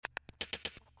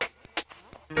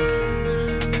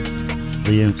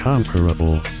The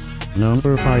Incomparable.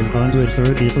 Number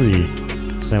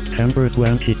 533. September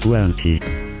 2020.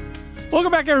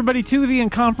 Welcome back, everybody, to The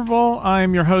Incomparable.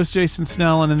 I'm your host, Jason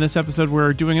Snell, and in this episode,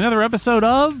 we're doing another episode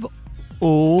of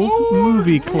Old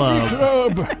Movie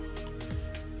Club.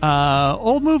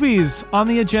 Old movies on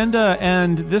the agenda,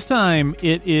 and this time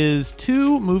it is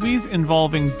two movies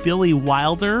involving Billy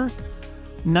Wilder.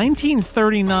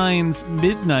 1939's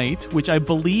Midnight, which I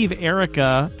believe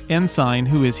Erica Ensign,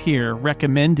 who is here,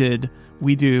 recommended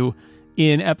we do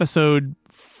in episode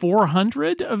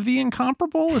 400 of The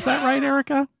Incomparable. Is that right,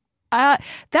 Erica?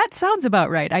 That sounds about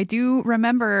right. I do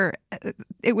remember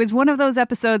it was one of those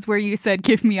episodes where you said,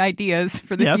 give me ideas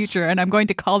for the future, and I'm going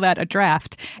to call that a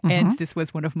draft. And this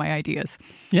was one of my ideas.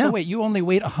 Yeah. So wait, you only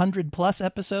wait 100 plus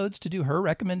episodes to do her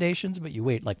recommendations, but you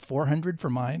wait like 400 for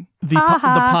mine? The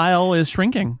pile is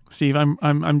shrinking, Steve. I'm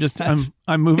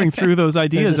moving through those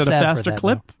ideas at a faster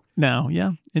clip now.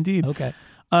 Yeah, indeed. Okay.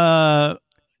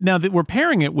 Now that we're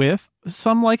pairing it with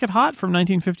Some Like It Hot from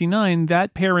 1959,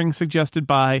 that pairing suggested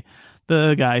by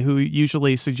the guy who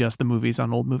usually suggests the movies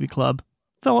on Old Movie Club,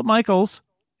 Philip Michaels.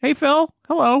 Hey, Phil.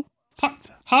 Hello.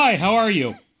 Hi, how are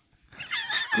you?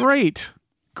 Great.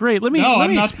 Let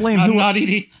me explain I'm not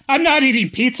eating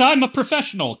pizza. I'm a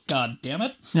professional. God damn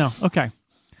it. No, okay.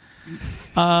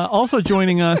 Also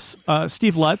joining us,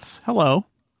 Steve Lutz. Hello.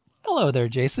 Hello there,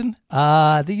 Jason.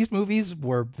 These movies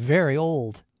were very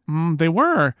old. They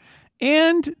were.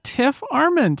 And Tiff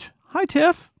Arment. Hi,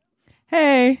 Tiff.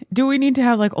 Hey, do we need to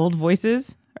have like old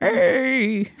voices?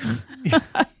 Hey.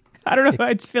 I don't know.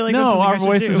 I just feel like no, our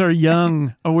voices are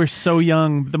young. Oh, we're so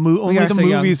young. Only the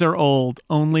movies are old.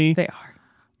 Only they are.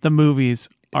 The movies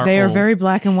are They are old. very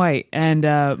black and white, and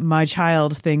my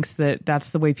child thinks that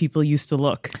that's the way people used to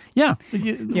look. Yeah.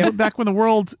 Back when the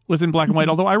world was in black and white.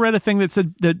 Although I read a thing that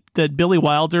said that Billy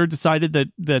Wilder decided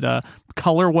that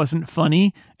color wasn't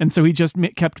funny, and so he just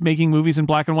kept making movies in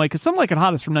black and white. Because Some Like It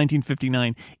Hot is from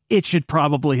 1959. It should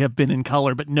probably have been in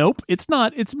color, but nope, it's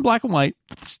not. It's in black and white.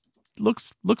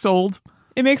 Looks old.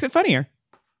 It makes it funnier.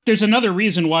 There's another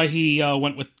reason why he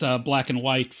went with black and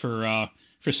white for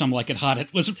Some Like It Hot.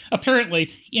 It was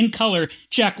apparently in color.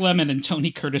 Jack Lemmon and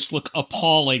Tony Curtis look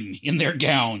appalling in their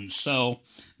gowns, so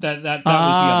that was the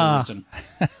other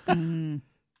reason.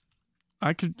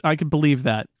 I could believe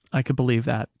that.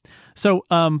 So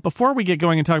before we get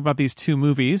going and talk about these two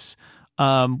movies,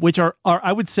 which are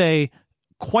I would say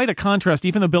quite a contrast,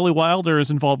 even though Billy Wilder is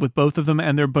involved with both of them,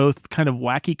 and they're both kind of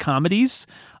wacky comedies.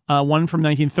 One from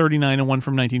 1939 and one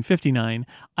from 1959.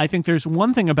 I think there's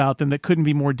one thing about them that couldn't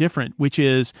be more different, which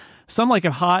is Some Like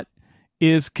It Hot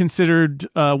is considered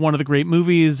one of the great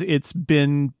movies. It's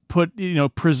been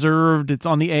preserved. It's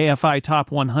on the AFI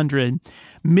Top 100.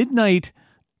 Midnight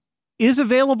is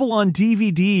available on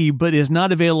DVD, but is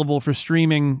not available for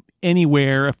streaming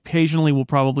anywhere. Occasionally will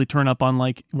probably turn up on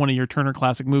like one of your Turner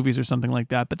Classic Movies or something like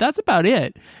that, but that's about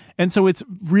it. And so it's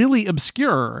really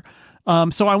obscure.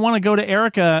 So I want to go to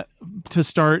Erica to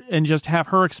start and just have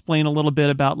her explain a little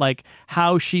bit about like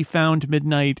how she found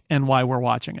Midnight and why we're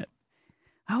watching it.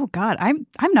 Oh God, I'm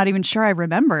not even sure I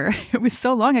remember. It was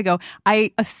so long ago.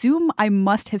 I assume I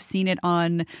must have seen it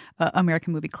on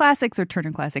American Movie Classics or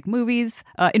Turner Classic Movies.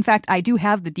 In fact, I do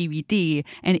have the DVD,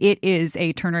 and it is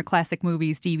a Turner Classic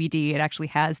Movies DVD. It actually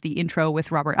has the intro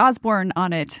with Robert Osborne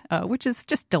on it, which is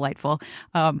just delightful.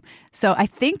 So I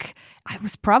think I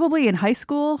was probably in high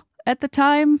school at the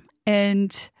time,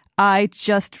 and I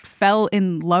just fell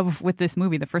in love with this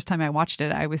movie. The first time I watched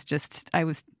it, I was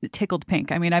tickled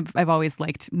pink. I mean, I've always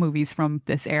liked movies from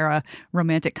this era,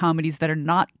 romantic comedies that are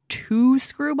not too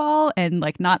screwball and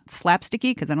like not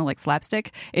slapsticky, because I don't like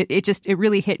slapstick. It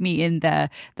really hit me in the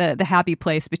happy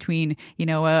place between,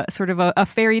 a sort of a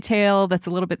fairy tale that's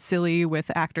a little bit silly with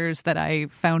actors that I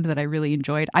found that I really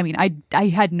enjoyed. I mean, I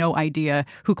had no idea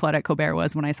who Claudette Colbert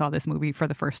was when I saw this movie for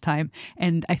the first time.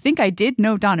 And I think I did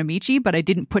know Don Amici, but I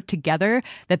didn't put together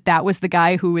that was the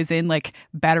guy who was in like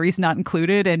Batteries Not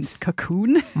Included and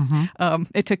Cocoon.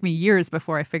 It took me years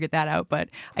before I figured that out, but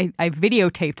I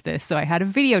videotaped this. So I had a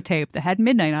videotape that had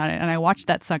Midnight on it, and I watched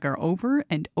that sucker over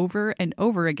and over and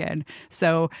over again.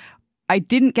 So I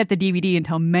didn't get the DVD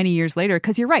until many years later,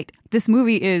 because you're right. This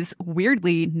movie is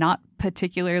weirdly not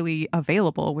particularly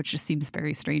available, which just seems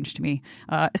very strange to me,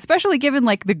 especially given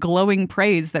like the glowing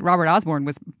praise that Robert Osborne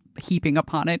was heaping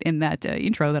upon it in that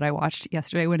intro that I watched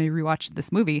yesterday when I rewatched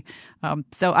this movie.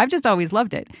 So I've just always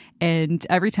loved it. And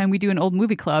every time we do an old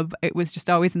movie club, it was just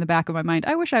always in the back of my mind,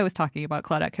 I wish I was talking about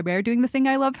Claudette Colbert doing the thing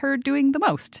I love her doing the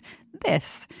most,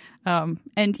 this. And,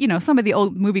 some of the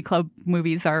old movie club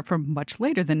movies are from much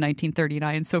later than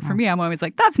 1939. So for me, I'm always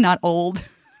like, that's not old.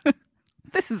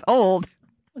 This is old.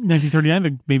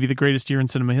 1939, maybe the greatest year in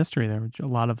cinema history. There were a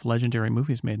lot of legendary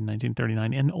movies made in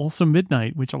 1939, and also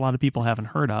Midnight, which a lot of people haven't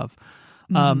heard of.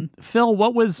 Phil,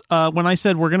 what was when I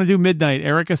said we're going to do Midnight?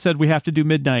 Erica said we have to do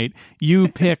Midnight. You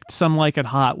picked Some Like It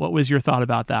Hot. What was your thought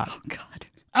about that? Oh God,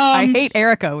 I hate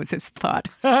Erica was his thought.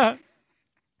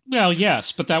 Well,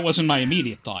 yes, but that wasn't my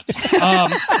immediate thought.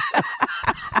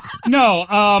 No,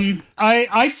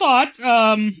 I thought,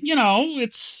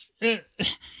 it's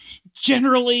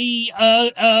generally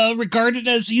regarded,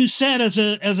 as you said, as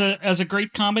a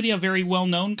great comedy, a very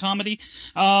well-known comedy.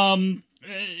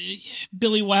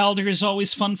 Billy Wilder is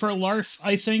always fun for a laugh,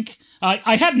 I think.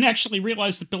 I hadn't actually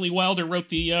realized that Billy Wilder wrote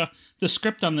the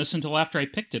script on this until after I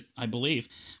picked it, I believe,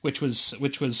 which was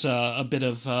a bit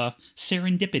of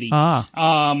serendipity.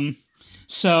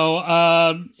 So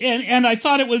I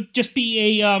thought it would just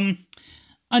be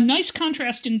a nice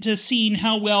contrast into seeing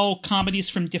how well comedies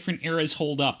from different eras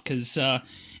hold up, because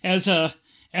as the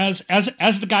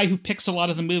guy who picks a lot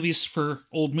of the movies for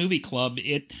Old Movie Club,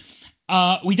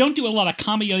 we don't do a lot of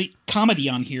comedy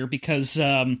on here because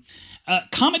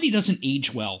comedy doesn't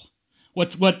age well.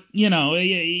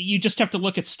 You just have to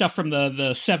look at stuff from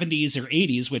the 70s or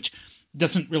 80s, which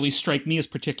doesn't really strike me as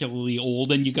particularly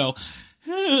old, and you go,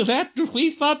 oh,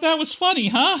 we thought that was funny,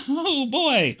 huh? Oh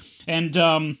boy.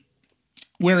 And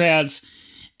whereas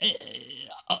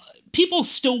people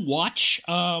still watch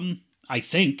I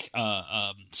think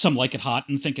Some Like It Hot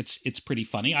and think it's pretty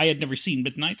funny. I had never seen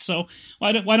Midnight, so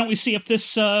why don't we see if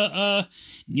this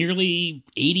nearly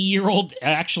 80-year-old,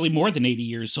 actually more than 80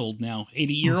 years old now,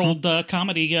 80-year-old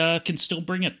comedy can still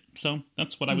bring it. So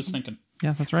that's what I was thinking.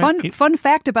 Yeah, that's right. Fun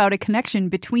fact about a connection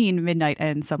between Midnight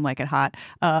and Some Like It Hot.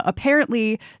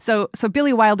 Apparently, so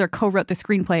Billy Wilder co-wrote the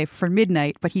screenplay for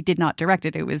Midnight, but he did not direct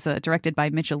it. It was directed by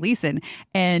Mitchell Leeson.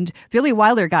 And Billy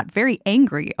Wilder got very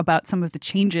angry about some of the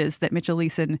changes that Mitchell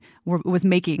Leeson was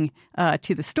making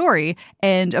to the story.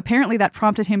 And apparently that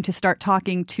prompted him to start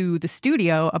talking to the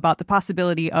studio about the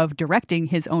possibility of directing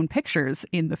his own pictures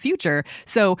in the future.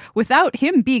 So without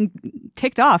him being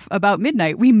ticked off about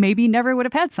Midnight, we maybe never would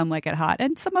have had Some Like It Hot.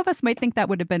 And some of us might think that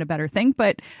would have been a better thing,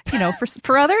 but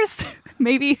for others,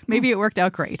 maybe it worked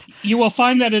out great. You will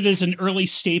find that it is an early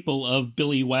staple of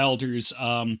Billy Wilder's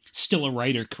still a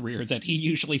writer career that he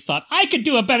usually thought, I could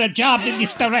do a better job than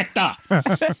this director.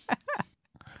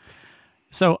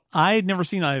 So I'd never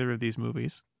seen either of these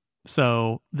movies.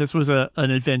 So this was an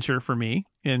adventure for me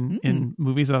in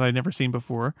movies that I'd never seen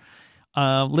before.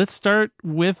 Let's start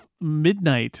with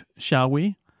Midnight, shall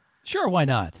we? Sure, why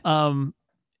not?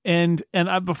 And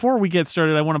before we get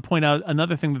started, I want to point out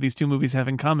another thing that these two movies have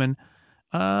in common.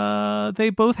 They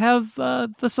both have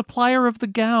the supplier of the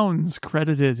gowns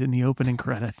credited in the opening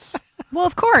credits. Well,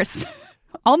 of course.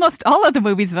 Almost all of the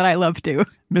movies that I love do.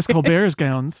 Miss Colbert's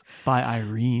Gowns by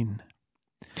Irene.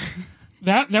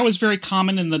 That was very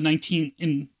common in the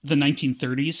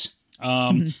 1930s.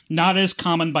 Not as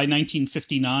common by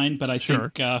 1959, but I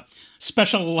think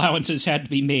special allowances had to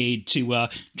be made to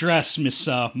dress Miss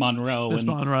Monroe.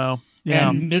 Monroe, yeah,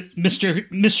 and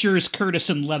Messrs. Curtis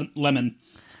and Lemon.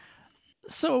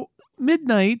 So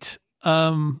Midnight,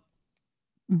 I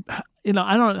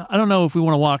don't know if we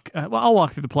want to walk. Well, I'll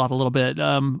walk through the plot a little bit,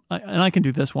 and I can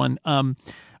do this one.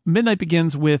 Midnight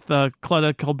begins with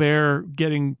Claudia Colbert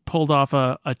getting pulled off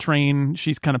a train.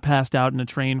 She's kind of passed out in a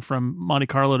train from Monte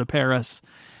Carlo to Paris,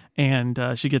 and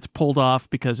she gets pulled off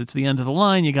because it's the end of the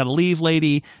line. You got to leave,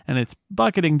 lady, and it's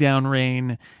bucketing down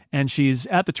rain, and she's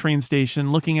at the train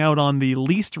station looking out on the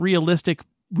least realistic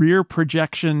rear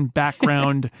projection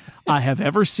background I have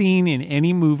ever seen in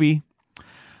any movie.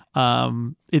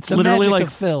 It's the literally magic like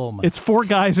of film. It's four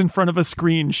guys in front of a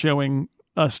screen showing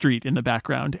a street in the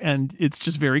background, and it's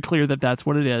just very clear that that's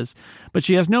what it is. But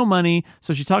she has no money,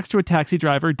 so she talks to a taxi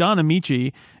driver, Don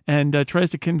Amici, and tries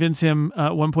to convince him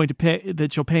at one point that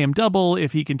she'll pay him double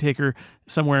if he can take her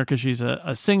somewhere because she's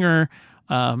a singer,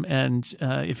 and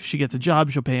if she gets a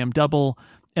job, she'll pay him double.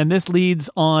 And this leads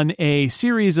on a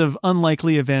series of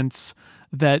unlikely events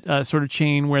that sort of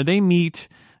chain where they meet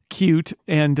cute,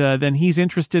 and then he's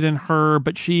interested in her,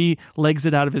 but she legs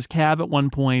it out of his cab at one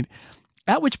point.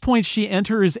 At which point she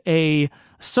enters a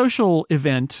social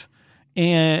event,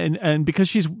 and because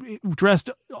she's dressed,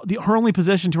 her only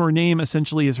possession to her name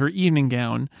essentially is her evening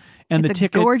gown and it's the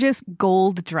ticket, gorgeous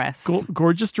gold dress,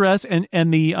 gorgeous dress, and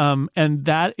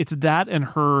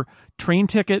her train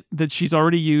ticket that she's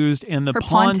already used, and the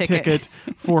pawn ticket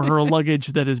for her luggage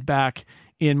that is back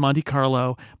in Monte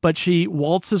Carlo. But she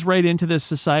waltzes right into this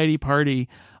society party,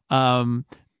 and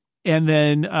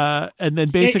then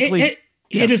basically.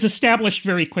 It is established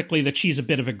very quickly that she's a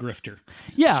bit of a grifter.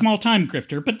 Yeah. Small-time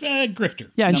grifter, but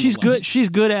grifter. Yeah, and she's good. She's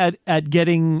good at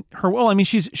getting her. Well, I mean,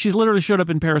 she's literally showed up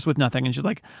in Paris with nothing, and she's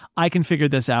like, I can figure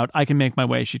this out. I can make my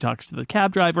way. She talks to the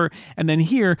cab driver, and then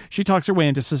here she talks her way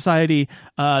into society.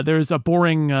 There's a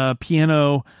boring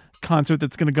piano concert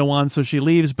that's going to go on, so she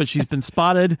leaves, but she's been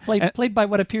spotted. Played by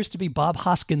what appears to be Bob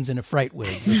Hoskins in a fright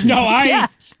wig. No,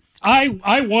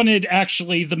 I wanted,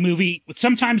 actually, the movie.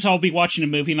 Sometimes I'll be watching a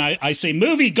movie and I say,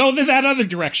 movie, go to that other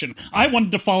direction. I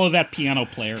wanted to follow that piano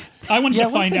player. I wanted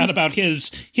to find out about his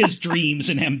dreams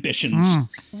and ambitions.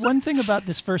 One thing about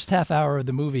this first half hour of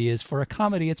the movie is, for a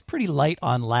comedy, it's pretty light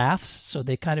on laughs, so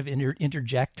they kind of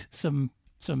interject some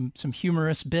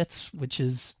humorous bits, which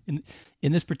is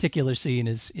in this particular scene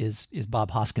is Bob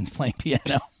Hoskins playing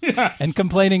piano and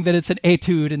complaining that it's an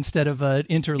etude instead of an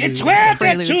interlude. The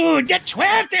 12th etude! The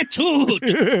 12th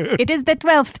etude! It is the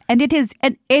 12th, and it is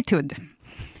an etude.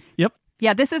 Yep.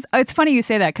 Yeah, it's funny you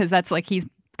say that, because that's like, he's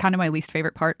kind of my least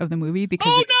favorite part of the movie,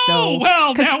 because well,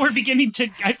 now we're beginning to,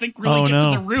 I think, really get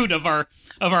to the root of our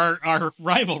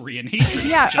rivalry and hatred.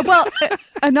 Yeah, well,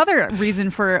 another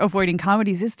reason for avoiding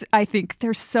comedies is, I think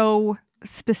they're so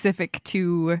specific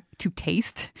to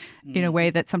taste in a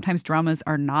way that sometimes dramas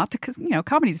are not, because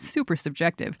comedy is super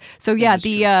subjective. So yeah,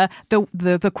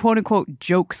 the quote unquote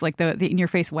jokes, like the in your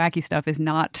face wacky stuff, is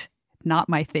not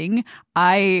my thing.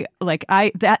 That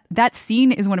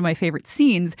scene is one of my favorite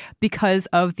scenes because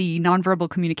of the nonverbal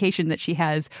communication that she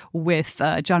has with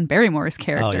John Barrymore's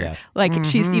character. Oh, yeah. Like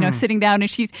she's sitting down and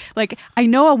she's like, I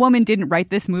know a woman didn't write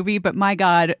this movie, but my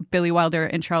God, Billy Wilder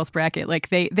and Charles Brackett, like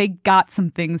they got some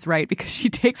things right, because she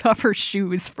takes off her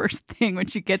shoes first thing when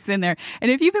she gets in there. And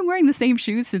if you've been wearing the same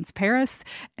shoes since Paris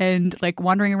and like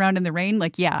wandering around in the rain,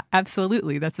 like, yeah,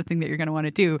 absolutely, that's the thing that you're going to want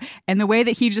to do. And the way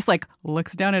that he just like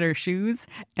looks down at her shoes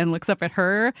and looks up at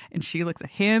her and she looks at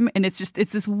him, and it's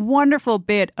this wonderful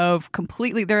bit of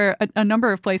completely, there are a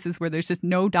number of places where there's just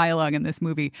no dialogue in this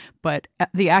movie, but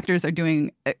the actors are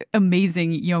doing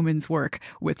amazing yeoman's work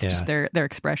with just their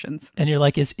expressions. And you're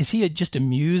like, is he just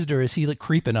amused, or is he like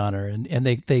creeping on her? And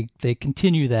they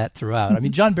continue that throughout. I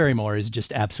mean, John Barrymore is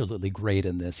just absolutely great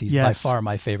in this. He's by far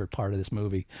my favorite part of this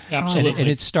movie. Absolutely. And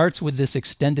it starts with this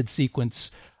extended sequence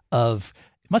of,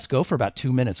 must go for about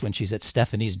 2 minutes, when she's at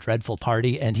Stephanie's dreadful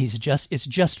party, and it's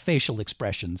just facial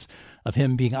expressions of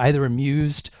him being either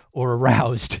amused or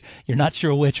aroused. You're not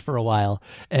sure which for a while,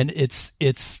 and it's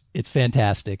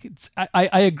fantastic.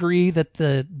 I agree that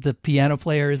the piano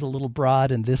player is a little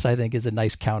broad, and this, I think, is a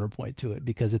nice counterpoint to it,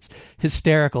 because it's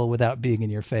hysterical without being in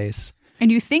your face.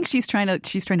 And you think she's trying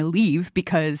to leave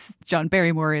because John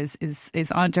Barrymore is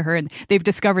onto her, and they've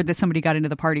discovered that somebody got into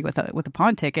the party with a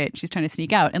pawn ticket. She's trying to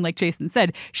sneak out, and like Jason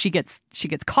said, she gets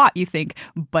caught. You think,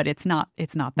 but it's not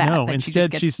that. No, that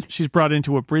instead she's brought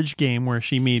into a bridge game where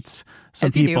she meets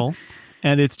some people,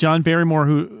 and it's John Barrymore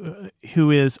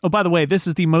who is. Oh, by the way, this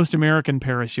is the most American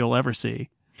Paris you'll ever see.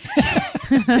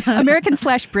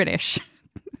 American/British.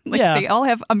 They all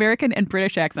have American and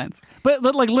British accents. But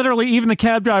like literally, even the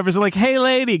cab drivers are like, "Hey,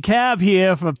 lady, cab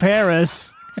here for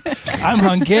Paris." I'm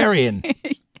Hungarian.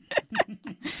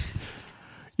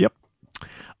 Yep.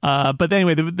 But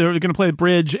anyway, they're going to play the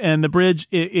bridge, and the bridge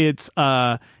it's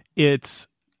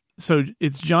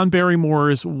John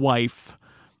Barrymore's wife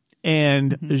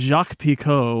and Jacques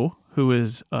Picot, who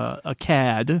is a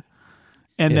cad,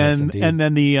 and then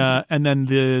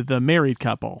the married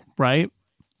couple, right?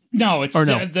 No,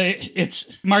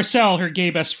 it's Marcel, her gay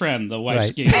best friend, the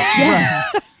wife's gay best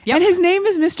friend. Yep. And his name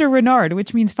is Mr. Renard,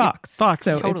 which means fox. Fox.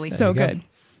 So totally. It's so good.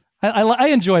 I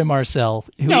enjoy Marcel.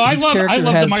 I love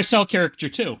the Marcel character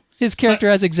too. His character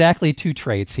has exactly two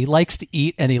traits. He likes to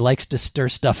eat and he likes to stir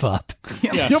stuff up.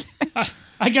 Yes.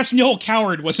 I guess Noel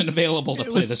Coward wasn't available to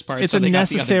play this part. It's a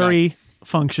necessary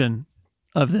function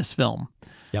of this film.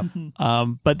 Yep.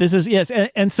 But this is, yes.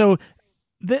 And so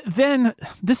then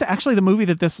this actually, the movie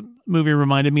that this movie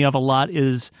reminded me of a lot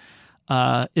is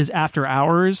After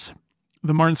Hours,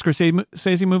 the Martin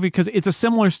Scorsese movie, because it's a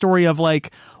similar story of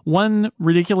like one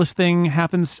ridiculous thing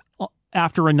happens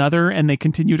after another and they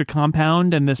continue to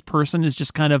compound, and this person is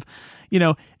just kind of,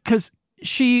 because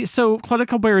Claudette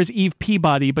Colbert is Eve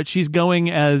Peabody, but she's going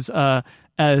as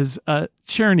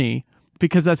Czerny,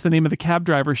 because that's the name of the cab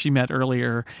driver she met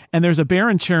earlier. And there's a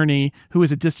Baron Czerny, who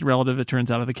is a distant relative, it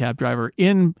turns out, of the cab driver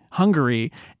in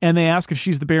Hungary. And they ask if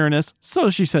she's the Baroness.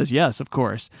 So she says yes, of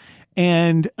course.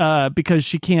 And because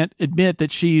she can't admit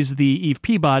that she's the Eve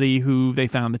Peabody who they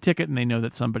found the ticket, and they know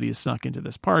that somebody has snuck into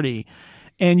this party.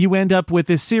 and you end up with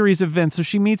this series of events. So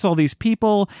she meets all these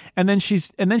people, and then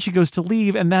she goes to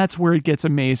leave, and that's where it gets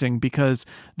amazing, because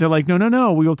they're like,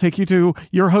 no, we will take you to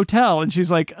your hotel. And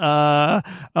she's like, why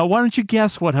don't you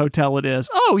guess what hotel it is?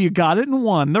 Oh, you got it in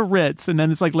one, the Ritz. And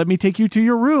then it's like, let me take you to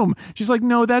your room. She's like,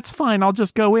 no, that's fine. I'll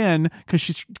just go in, because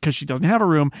she doesn't have a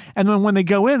room. And then when they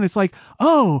go in, it's like,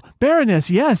 oh, Baroness,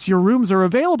 yes, your rooms are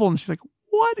available. And she's like,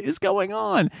 what is going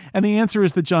on? And the answer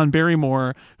is that John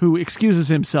Barrymore, who excuses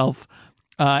himself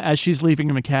as she's leaving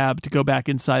in a cab to go back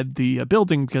inside the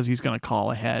building because he's going to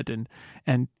call ahead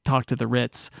and talk to the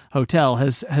Ritz Hotel,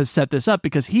 has set this up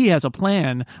because he has a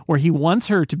plan where he wants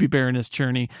her to be Baroness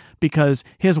Cherney because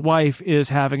his wife is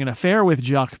having an affair with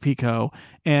Jacques Picot,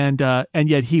 and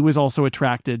yet he was also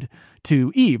attracted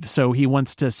to Eve. So he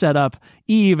wants to set up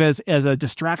Eve as a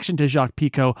distraction to Jacques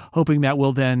Picot, hoping that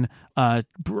will then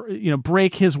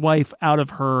break his wife out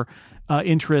of her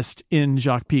interest in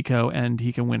Jacques Picot, and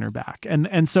he can win her back.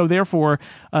 And so therefore,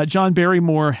 John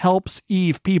Barrymore helps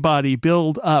Eve Peabody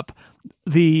build up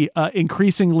the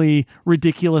increasingly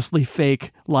ridiculously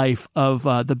fake life of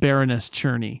the Baroness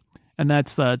Cherney. And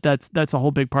that's a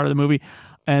whole big part of the movie.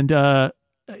 And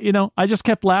I just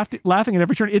kept laughing at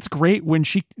every turn. It's great when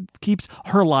she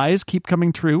her lies keep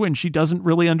coming true and she doesn't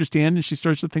really understand and she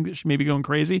starts to think that she may be going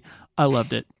crazy. I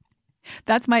loved it.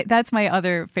 That's my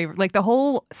other favorite. Like the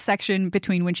whole section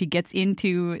between when she gets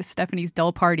into Stephanie's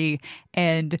dull party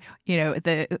and,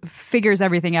 the figures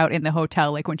everything out in the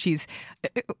hotel. Like when she's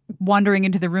wandering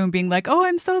into the room being like, oh,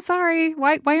 I'm so sorry.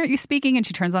 Why aren't you speaking? And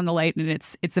she turns on the light and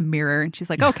it's a mirror. And she's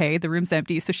like, okay, the room's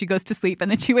empty. So she goes to sleep. And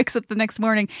then she wakes up the next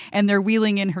morning and they're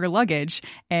wheeling in her luggage.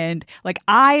 And like,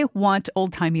 I want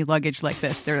old timey luggage like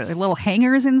this. There are little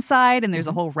hangers inside and there's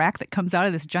a whole rack that comes out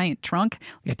of this giant trunk.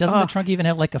 Yeah, doesn't the trunk even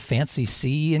have like a fancy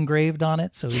C engraved on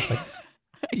it? So he's like,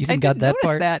 even got that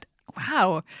part. That.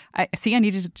 Wow. I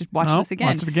need to just watch this again.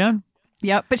 Watch it again.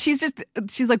 Yeah, but she's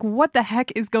like, what the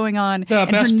heck is going on? The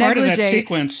best part of that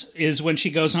sequence is when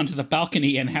she goes onto the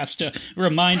balcony and has to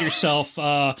remind herself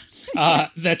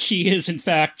that she is, in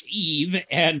fact, Eve.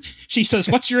 And she says,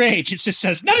 what's your age? It just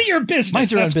says, none of your business.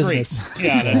 Mind your own That's business. Great.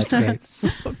 Yeah, that's great.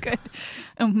 So good.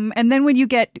 And then when you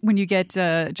get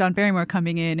John Barrymore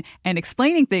coming in and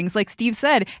explaining things, like Steve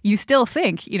said, you still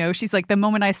think, she's like, the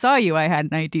moment I saw you, I had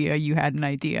an idea, you had an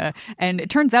idea. And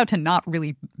it turns out to not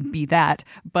really be that.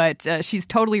 But she's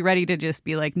totally ready to just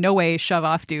be like, no way, shove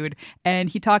off, dude. And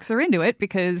he talks her into it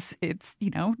because it's,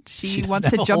 she wants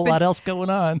to jump in. A whole lot else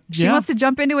going on. She wants to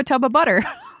jump into a tub of butter.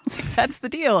 That's the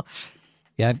deal.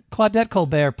 Yeah, Claudette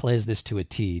Colbert plays this to a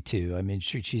T, too. I mean,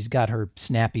 she's got her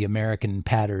snappy American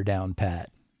patter down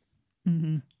pat.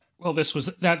 Mm-hmm. Well,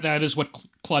 that is what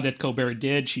Claudette Colbert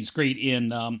did. She's great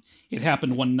in It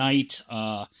Happened One Night,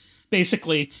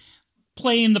 basically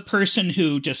playing the person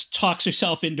who just talks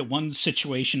herself into one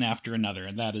situation after another,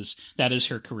 and that is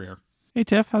her career. Hey,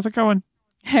 Tiff, how's it going?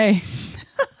 Hey.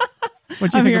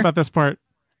 What do you think about this part?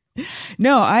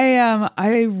 No,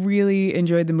 I really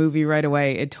enjoyed the movie right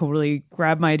away. It totally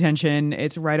grabbed my attention.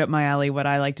 It's right up my alley, what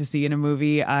I like to see in a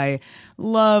movie. I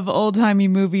love old-timey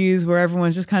movies where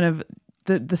everyone's just kind of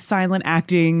the silent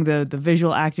acting, the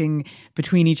visual acting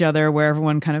between each other, where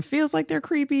everyone kind of feels like they're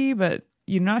creepy, but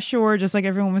you're not sure, just like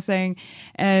everyone was saying.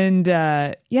 And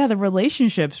the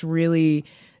relationships really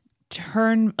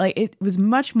it was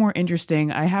much more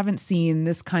interesting. I haven't seen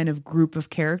this kind of group of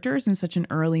characters in such an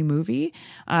early movie.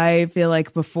 I feel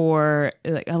like before,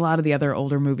 like a lot of the other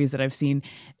older movies that I've seen,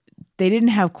 they didn't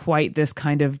have quite this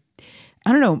kind of,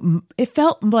 I don't know, it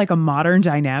felt like a modern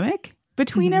dynamic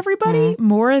between everybody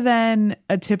more than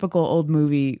a typical old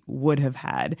movie would have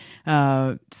had.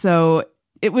 So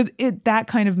that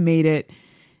kind of made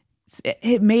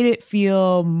it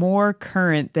feel more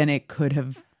current than it could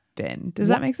have been. Does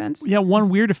that make sense? Yeah, one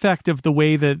weird effect of the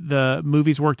way that the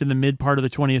movies worked in the mid part of the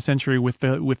 20th century with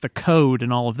the code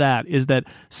and all of that is that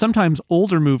sometimes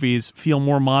older movies feel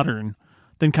more modern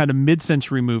than kind of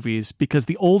mid-century movies because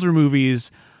the older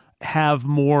movies have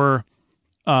more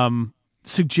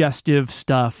suggestive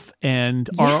stuff and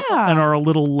are a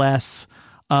little less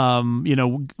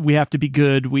we have to be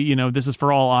good. This is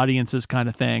for all audiences kind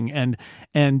of thing.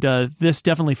 And this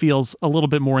definitely feels a little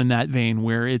bit more in that vein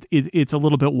where it's a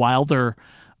little bit wilder.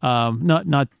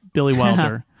 Not Billy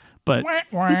Wilder, but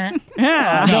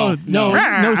no,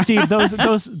 no, Steve,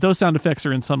 those sound effects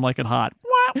are in Some Like It Hot.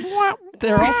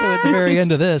 They're also at the very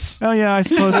end of this. Oh yeah, I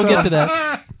suppose We'll so. get to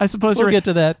that. I suppose We'll get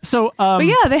to that. So, But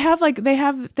yeah,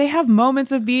 they have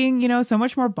moments of being, so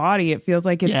much more body. It feels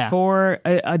like it's for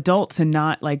adults and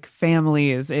not like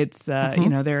families. It's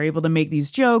they're able to make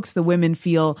these jokes. The women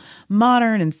feel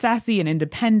modern and sassy and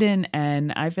independent,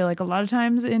 and I feel like a lot of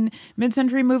times in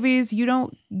mid-century movies you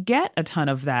don't get a ton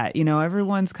of that.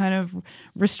 Everyone's kind of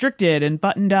restricted and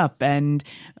buttoned up, and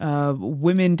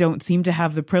women don't seem to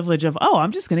have the privilege of,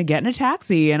 I'm just going to get in a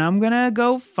taxi and I'm going to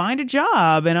go find a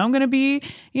job and I'm going to be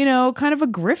kind of a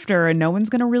grifter and no one's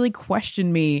going to really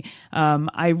question me.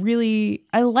 I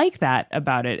like that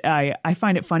about it. I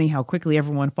find it funny how quickly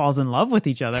everyone falls in love with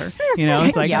each other.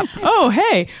 It's like, oh,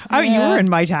 hey, you were in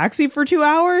my taxi for 2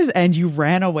 hours and you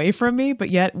ran away from me, but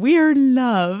yet we are in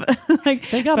love.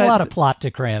 They got a lot of plot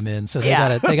to cram in, so they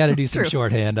gotta do some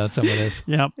shorthand on some of this.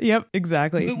 Yep,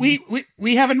 exactly.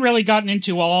 We haven't really gotten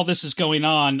into while all this is going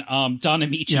on. Don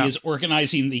Amici is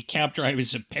organizing the cab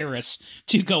drivers of Paris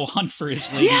to go hunt for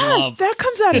his lady love. That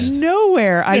comes out of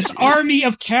nowhere. This army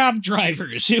of cab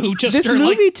drivers who just this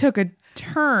movie took a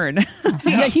turn.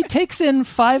 Yeah, he takes in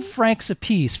 5 francs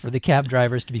apiece for the cab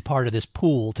drivers to be part of this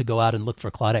pool to go out and look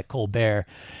for Claudette Colbert.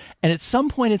 And at some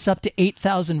point, it's up to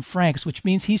 8,000 francs, which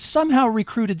means he's somehow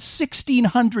recruited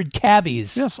 1,600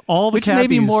 cabbies. Yes, all the which cabbies may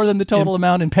be more than the total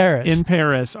amount in Paris. In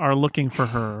Paris are looking for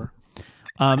her.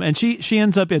 And she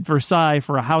ends up at Versailles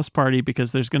for a house party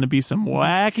because there's going to be some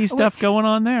wacky stuff going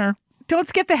on there. Don't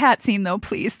skip the hat scene though,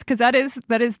 please, because that is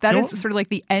sort of like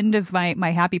the end of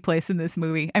my happy place in this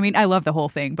movie. I mean, I love the whole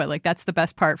thing, but like that's the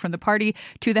best part, from the party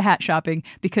to the hat shopping,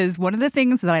 because one of the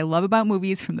things that I love about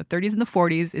movies from the 30s and the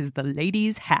 40s is the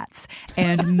ladies' hats.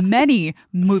 And many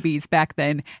movies back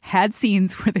then had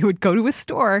scenes where they would go to a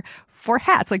store for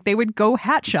hats. Like they would go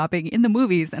hat shopping in the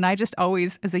movies. And I just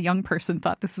always, as a young person,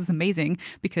 thought this was amazing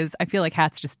because I feel like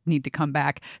hats just need to come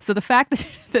back. So the fact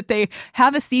that they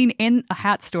have a scene in a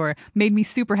hat store made me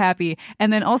super happy.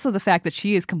 And then also the fact that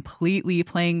she is completely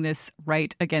playing this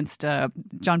right against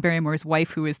John Barrymore's wife,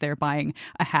 who is there buying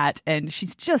a hat. And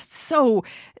she's just so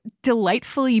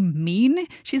delightfully mean.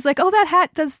 She's like, that hat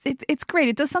it's great.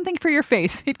 It does something for your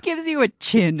face. It gives you a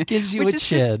chin.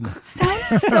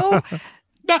 Sounds so...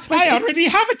 I already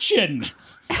have a chin.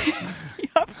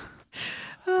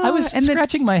 I was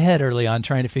scratching my head early on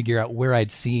trying to figure out where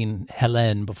I'd seen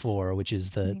Helene before, which is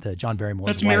the John Barrymore's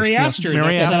wife. That's Mary Astor.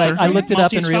 Mary Astor. I looked it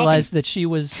up and realized that she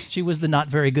was the not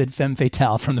very good femme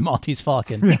fatale from the Maltese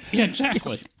Falcon. Yeah,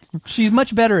 exactly. She's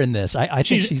much better in this. I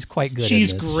think she's quite good in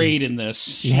this. She's great in this.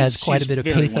 She has quite a bit of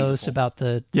pathos about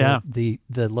the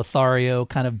Lothario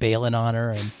kind of bailing on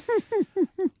her, and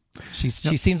she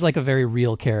seems like a very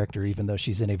real character, even though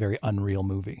she's in a very unreal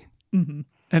movie. Mm-hmm.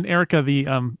 And Erica,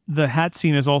 the hat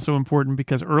scene is also important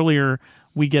because earlier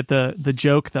we get the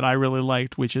joke that I really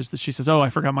liked, which is that she says, I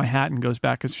forgot my hat, and goes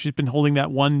back because she's been holding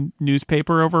that one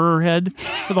newspaper over her head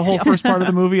for the whole first part of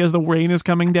the movie as the rain is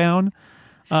coming down.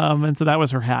 And so that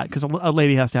was her hat, because a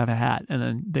lady has to have a hat, and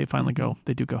then they finally go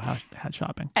hat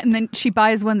shopping. And then she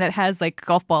buys one that has like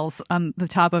golf balls on the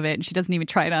top of it, and she doesn't even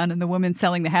try it on. And the woman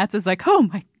selling the hats is like, oh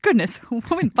my goodness, a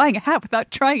woman buying a hat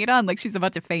without trying it on, like she's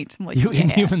about to faint. I'm like, you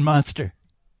inhuman monster.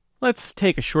 Let's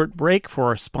take a short break for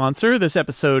our sponsor. This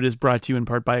episode is brought to you in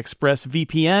part by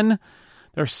ExpressVPN.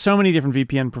 There are so many different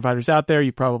VPN providers out there.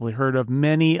 You've probably heard of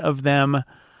many of them.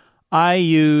 I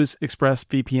use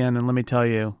ExpressVPN, and let me tell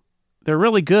you, they're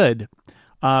really good.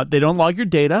 They don't log your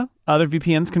data. Other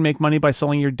VPNs can make money by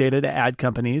selling your data to ad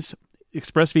companies.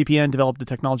 ExpressVPN developed a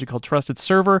technology called Trusted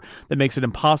Server that makes it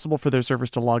impossible for their servers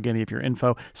to log any of your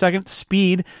info. Second,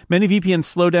 speed. Many VPNs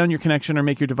slow down your connection or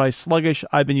make your device sluggish.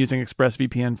 I've been using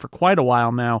ExpressVPN for quite a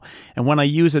while now, and when I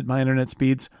use it, my internet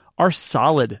speeds are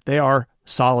solid. They are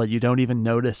solid. You don't even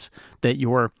notice that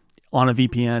you're on a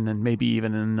VPN and maybe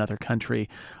even in another country.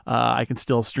 I can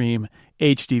still stream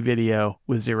HD video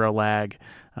with zero lag.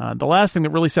 The last thing that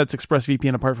really sets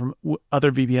ExpressVPN apart from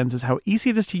other VPNs is how easy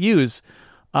it is to use.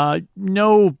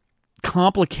 No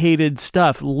complicated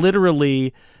stuff.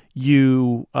 Literally,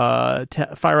 you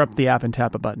fire up the app and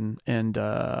tap a button, and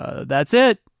that's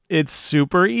it. It's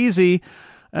super easy.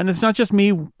 And it's not just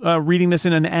me reading this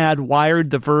in an ad.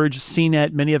 Wired, The Verge,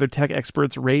 CNET, many other tech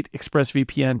experts rate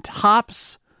ExpressVPN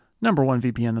tops #1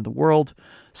 VPN in the world.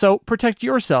 So protect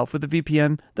yourself with the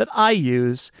VPN that I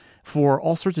use for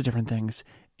all sorts of different things.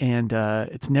 And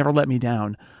it's never let me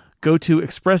down. Go to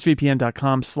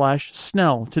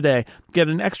expressvpn.com/Snell today. Get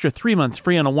an extra 3 months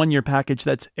free on a 1-year package.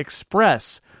 That's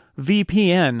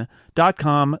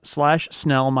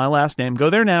expressvpn.com/Snell, my last name.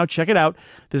 Go there now. Check it out.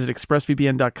 Visit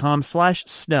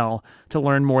expressvpn.com/Snell to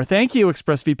learn more. Thank you,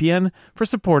 ExpressVPN, for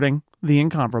supporting The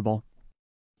Incomparable.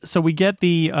 we get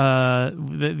the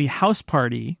house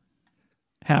party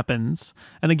happens,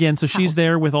 and again, so she's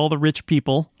there with all the rich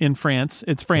people in France.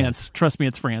 It's France. Yes. Trust me,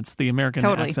 it's France. The American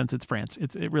accents, it's France.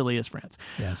 It really is France.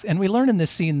 Yes, and we learn in this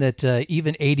scene that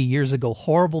even 80 years ago,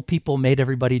 horrible people made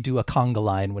everybody do a conga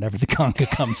line whenever the conga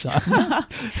comes on.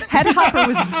 Head Hopper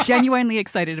was genuinely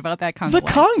excited about that conga line.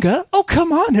 The conga? Oh,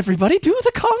 come on, everybody, do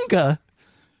the conga.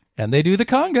 And they do the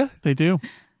conga. They do.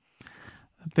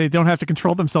 They don't have to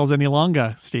control themselves any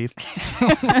longer, Steve.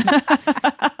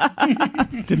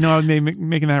 Didn't know I was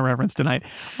making that reference tonight.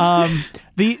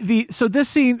 So this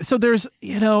scene, so there's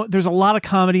a lot of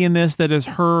comedy in this that is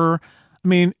her. I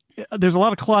mean, there's a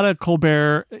lot of Claudia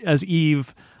Colbert as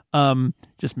Eve,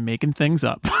 just making things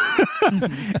up.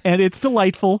 And it's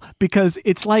delightful because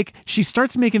it's like she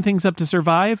starts making things up to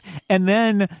survive, and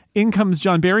then in comes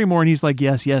John Barrymore, and he's like,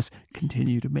 yes,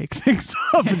 continue to make things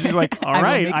up. And she's like, all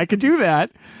right, I could do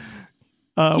that.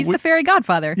 He's the fairy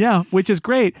godfather. Yeah, which is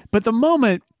great. But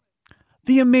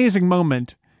the amazing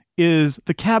moment is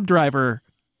the cab driver.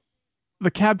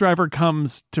 The cab driver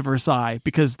comes to Versailles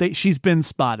because she's been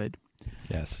spotted.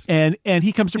 Yes. And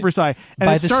he comes to Versailles. And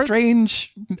by the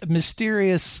strange,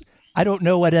 mysterious, I don't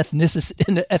know what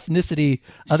ethnicity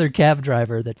other cab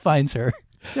driver that finds her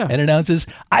and announces,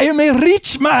 I am a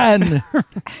rich man.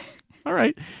 All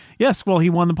right. Yes. Well, he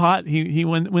won the pot. He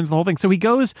wins the whole thing. So he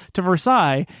goes to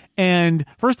Versailles, and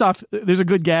first off, there's a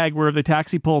good gag where the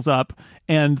taxi pulls up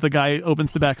and the guy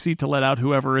opens the back seat to let out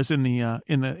whoever is in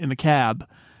the cab.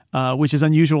 Which is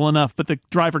unusual enough, but the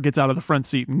driver gets out of the front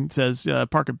seat and says,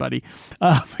 park it, buddy,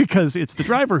 because it's the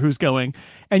driver who's going.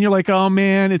 And you're like, oh,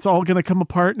 man, it's all going to come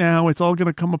apart now. It's all going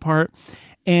to come apart.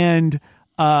 And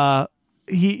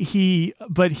he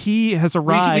has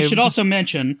arrived. We should also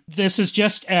mention, this is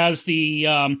just as the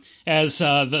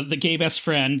gay best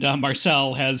friend,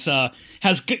 Marcel, has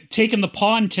taken the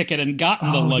pawn ticket and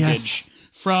gotten the luggage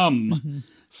from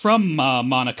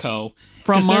Monaco.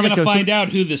 Because they're going to find out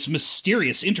who this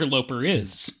mysterious interloper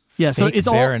is. Yeah, so it's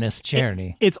Baroness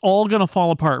Czerny. It's all going to fall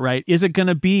apart, right? Is it going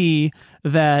to be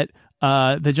that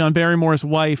John Barrymore's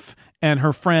wife and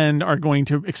her friend are going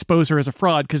to expose her as a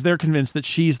fraud because they're convinced that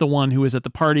she's the one who is at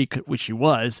the party, which she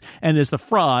was, and is the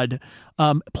fraud.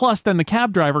 Plus, then the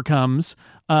cab driver comes,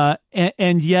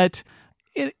 and yet,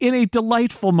 in a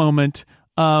delightful moment,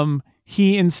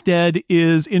 he instead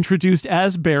is introduced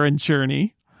as Baron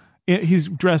Czerny. He's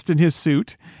dressed in his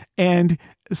suit, and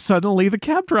suddenly the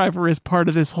cab driver is part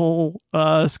of this whole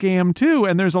scam too.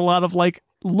 And there's a lot of like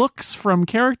looks from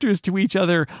characters to each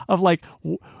other of like,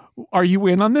 are you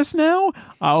in on this now?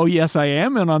 Oh, yes, I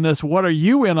am in on this. What are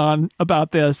you in on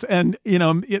about this? And,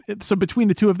 so between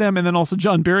the two of them, and then also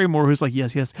John Barrymore, who's like,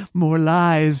 yes, more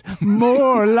lies.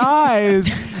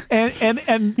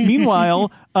 And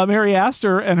meanwhile, Mary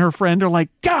Astor and her friend are like,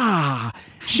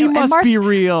 she must be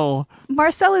real.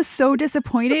 Marcel is so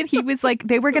disappointed. He was like,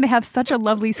 they were going to have such a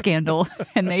lovely scandal,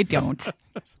 and they don't.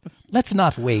 Let's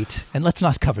not wait, and let's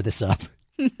not cover this up.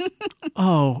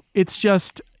 Oh, it's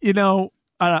just,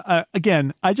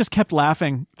 again, I just kept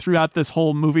laughing throughout this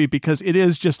whole movie because it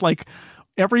is just like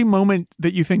every moment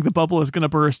that you think the bubble is going to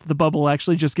burst, the bubble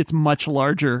actually just gets much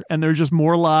larger, and there's just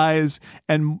more lies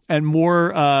and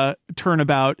more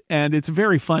turnabout, and it's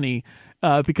very funny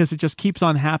because it just keeps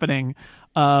on happening,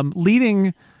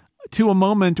 leading to a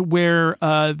moment where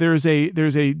there's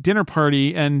a dinner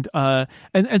party and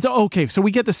so okay, so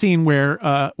we get the scene where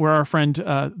our friend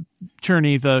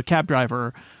Czerny, the cab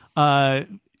driver,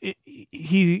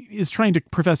 he is trying to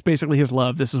profess basically his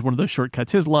love. This is one of those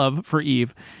shortcuts, his love for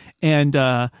Eve, and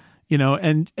and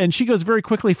she goes very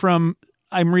quickly from,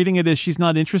 I'm reading it as she's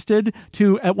not interested,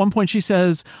 to at one point she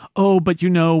says, oh, but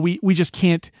we just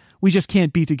can't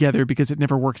be together because it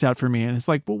never works out for me. And it's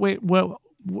like, well, wait,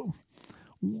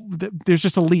 there's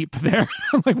just a leap there.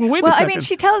 I'm like, well, wait a second. I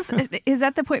mean, is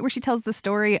at the point where she tells the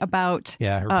story about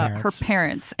her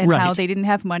parents and how they didn't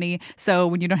have money. So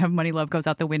when you don't have money, love goes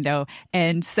out the window.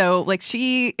 And so like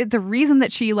the reason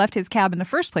that she left his cab in the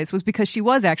first place was because she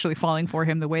was actually falling for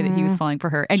him the way that he was falling for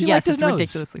her. And yes, it's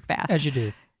ridiculously fast. As you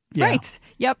do. Yeah. Right.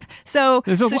 Yep. So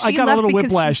I got a little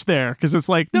whiplash there because it's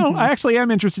like, no, I actually am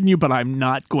interested in you, but I'm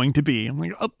not going to be. I'm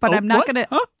like, I'm not going to.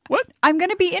 Huh? What? I'm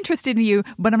going to be interested in you,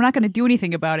 but I'm not going to do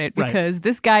anything about it because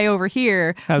this guy over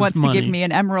here wants to give me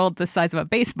an emerald the size of a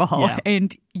baseball,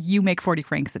 and you make 40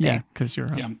 francs a day. Yeah, because you're.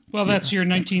 Well, that's your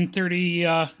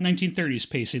 1930s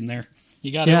pacing there.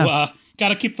 You got to. Got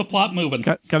to keep the plot moving.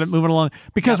 Got it moving along.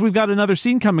 Because we've got another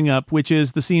scene coming up, which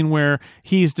is the scene where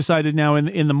he's decided now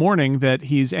in the morning that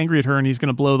he's angry at her and he's going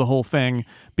to blow the whole thing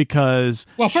because...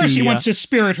 Well, first he wants to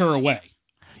spirit her away.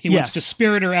 He wants to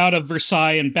spirit her out of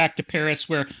Versailles and back to Paris,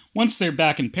 where once they're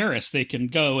back in Paris, they can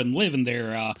go and live in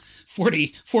their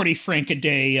 40 franc a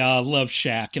day love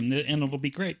shack, and it'll be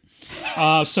great.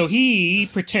 So he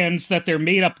pretends that their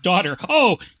made-up daughter...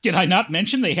 Oh, did I not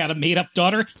mention they had a made-up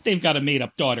daughter? They've got a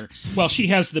made-up daughter. Well, she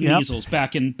has the measles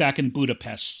back in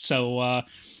Budapest. So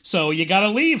you gotta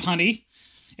leave, honey.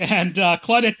 And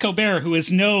Claudette Colbert, who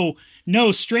is no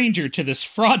stranger to this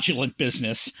fraudulent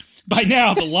business, by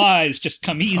now the lies just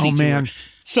come easy to her.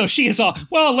 So she is all,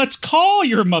 well, let's call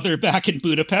your mother back in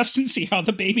Budapest and see how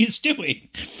the baby's doing.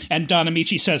 And Don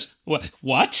Amici says,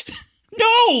 what?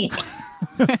 No!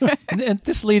 And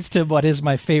this leads to what is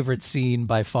my favorite scene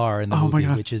by far in the movie,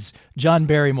 which is John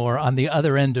Barrymore on the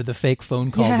other end of the fake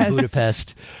phone call to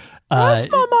Budapest. Yes,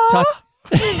 Mama!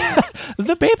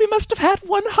 The baby must have had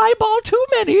one highball too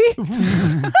many.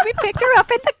 We picked her up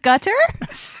in the gutter.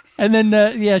 And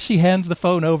then, she hands the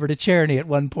phone over to Czerny at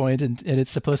one point, and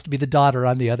it's supposed to be the daughter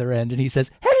on the other end, and he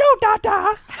says, "Hello,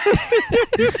 Dada,"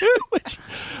 which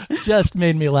just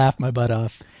made me laugh my butt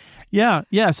off.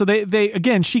 Yeah. So they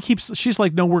again, she's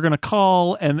like, no, we're gonna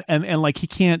call, and like he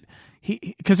can't.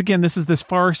 Because again, this is this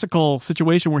farcical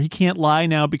situation where he can't lie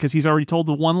now because he's already told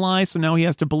the one lie. So now he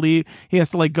has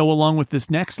to like go along with this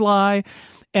next lie.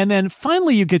 And then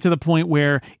finally you get to the point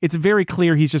where it's very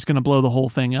clear he's just going to blow the whole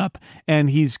thing up, and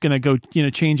he's going to go,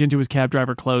 change into his cab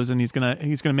driver clothes, and he's going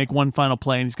to make one final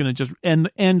play, and he's going to just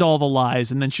end all the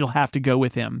lies, and then she'll have to go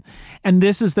with him. And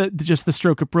this is just the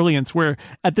stroke of brilliance, where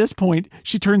at this point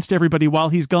she turns to everybody while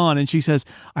he's gone and she says,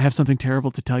 "I have something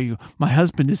terrible to tell you. My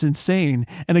husband is insane,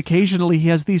 and occasionally he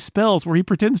has these spells where he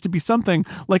pretends to be something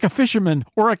like a fisherman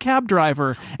or a cab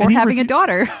driver or having a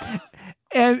daughter."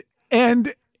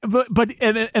 But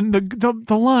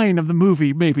the line of the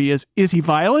movie maybe is he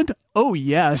violent? Oh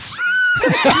yes.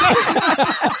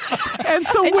 and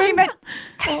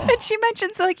she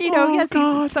mentions he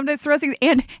sometimes throws things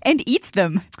and eats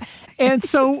them. And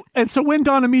so when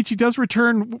Don Amici does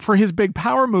return for his big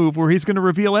power move where he's going to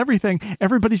reveal everything,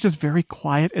 everybody's just very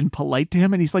quiet and polite to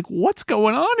him, and he's like, "What's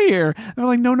going on here?" And they're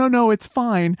like, No, it's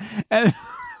fine.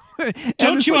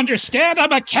 Don't you understand?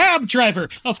 I'm a cab driver.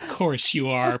 Of course you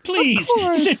are. Please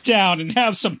sit down and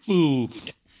have some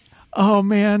food. Oh,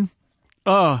 man.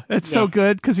 Oh, that's so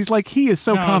good, because he is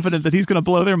so confident that he's going to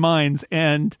blow their minds,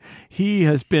 and he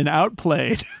has been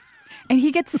outplayed. And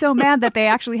he gets so mad that they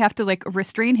actually have to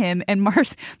restrain him. And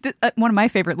one of my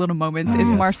favorite little moments is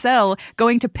Marcel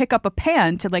going to pick up a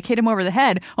pan to hit him over the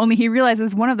head. Only he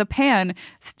realizes one of the pans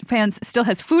still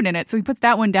has food in it, so he puts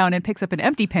that one down and picks up an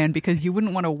empty pan because you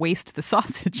wouldn't want to waste the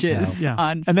sausages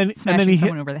on smashing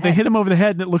someone over the head. They hit him over the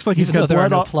head, and it looks like he's got blood. There are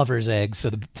no plover's eggs,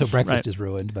 so breakfast is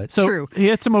ruined. But True. He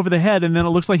hits him over the head, and then it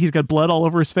looks like he's got blood all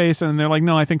over his face, and they're like,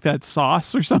 "No, I think that's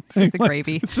sauce or something." It's just the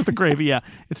gravy. It's just the gravy. Yeah,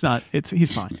 it's not.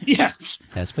 He's fine. Yes.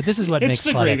 Yes, but this is what makes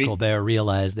Claudette Colbert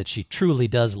realize that she truly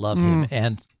does love him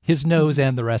and his nose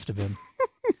and the rest of him.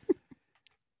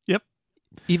 Yep.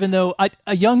 Even though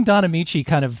a young Don Amici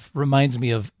kind of reminds me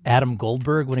of Adam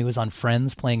Goldberg when he was on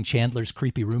Friends playing Chandler's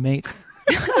creepy roommate.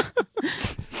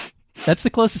 That's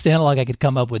the closest analog I could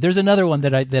come up with. There's another one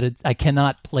that I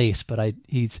cannot place, but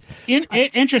he's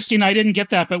interesting. I didn't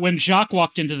get that, but when Jacques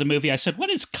walked into the movie, I said,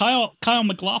 "What is Kyle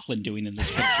MacLachlan doing in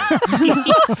this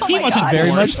picture?" he wasn't very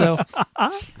bored. much so.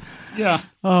 Yeah.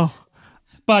 Oh.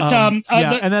 But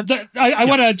I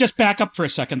want to just back up for a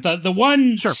second. The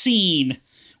one scene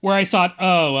where I thought,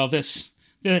 oh well, this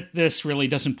really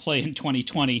doesn't play in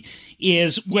 2020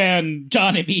 is when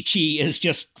Don Amici is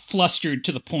just flustered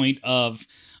to the point of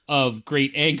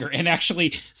great anger and actually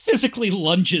physically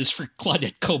lunges for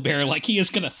Claudette Colbert like he is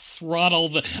going to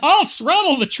I'll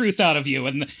throttle the truth out of you.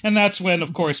 And that's when,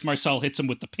 of course, Marcel hits him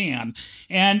with the pan.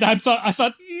 And I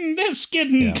thought this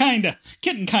getting kind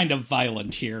of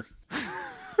violent here.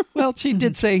 Well, she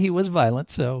did say he was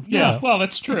violent, so yeah. Well,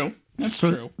 that's true. That's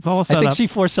true. It's all set I think up. she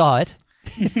foresaw it.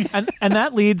 and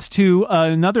that leads to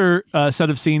another set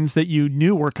of scenes that you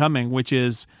knew were coming, which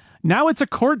is now it's a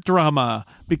court drama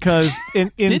because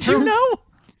Did you know?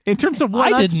 In terms of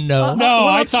what I didn't know. No,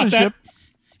 I thought that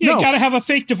you No. got to have a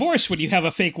fake divorce when you have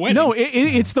a fake wedding. No,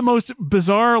 it's the most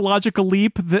bizarre logical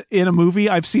leap in a movie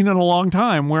I've seen in a long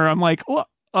time. Where I'm like, well,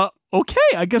 okay,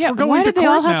 I guess we're going to court now. Why did they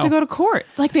all have to go to court?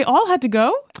 They all had to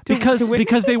go?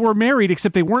 Because they were married,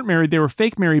 except they weren't married. They were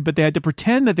fake married, but they had to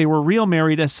pretend that they were real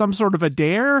married as some sort of a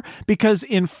dare. Because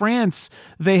in France,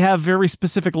 they have very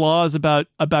specific laws about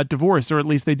divorce, or at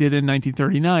least they did in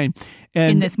 1939.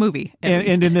 And in this movie.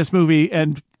 And in this movie,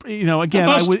 and again,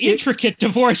 the most intricate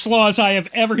divorce laws I have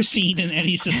ever seen in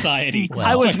any society. Well,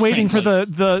 I was waiting for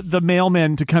the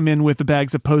mailman to come in with the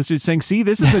bags of postage saying, see,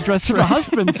 this is addressed to the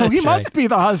husband, so he must be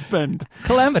the husband.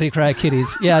 Calamity cry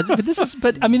kitties. Yeah, but this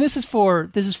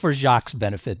is for Jacques'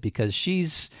 benefit, because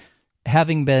she's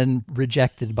having been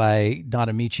rejected by Don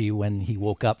Amici when he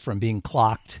woke up from being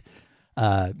clocked.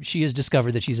 She has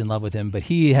discovered that she's in love with him, but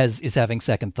he is having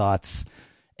second thoughts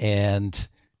and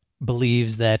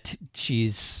believes that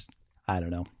she's, I don't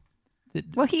know.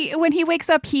 Well, when he wakes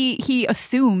up, he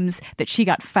assumes that she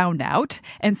got found out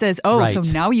and says, "Oh, right. So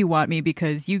now you want me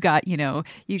because you got Sure.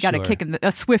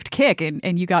 a swift kick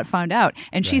and you got found out."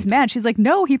 And she's mad. She's like,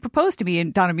 "No, he proposed to me."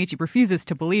 And Don Amici refuses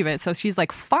to believe it. So she's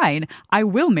like, "Fine, I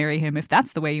will marry him if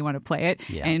that's the way you want to play it."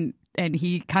 Yeah. And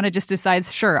he kind of just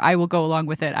decides, "Sure, I will go along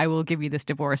with it. I will give you this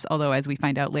divorce." Although, as we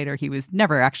find out later, he was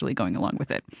never actually going along with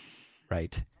it.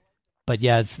 Right. But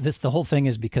yeah, the whole thing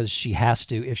is because she has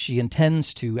to, if she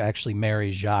intends to actually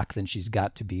marry Jacques, then she's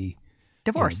got to be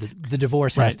Divorced. The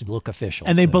divorce has to look official.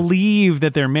 And they believe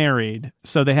that they're married,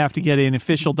 so they have to get an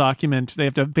official document. They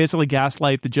have to basically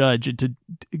gaslight the judge into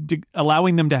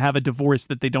allowing them to have a divorce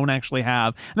that they don't actually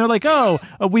have. And they're like,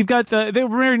 we've got they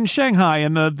were married in Shanghai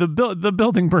and the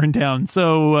building burned down.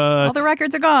 So all the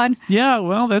records are gone. Yeah,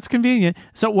 well, that's convenient.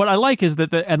 So what I like is that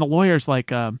the lawyer's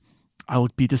like, I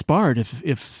would be disbarred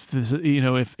if this,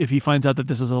 if he finds out that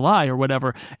this is a lie or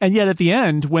whatever. And yet at the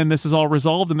end, when this is all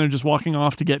resolved and they're just walking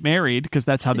off to get married, because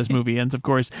that's how this movie ends, of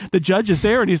course, the judge is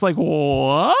there and he's like,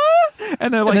 what?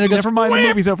 And they're like, never mind, the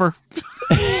movie's over.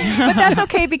 But that's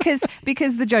okay because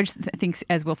the judge thinks,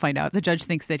 as we'll find out, the judge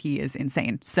thinks that he is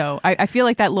insane. So I feel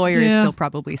like that lawyer is still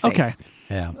probably safe. Okay.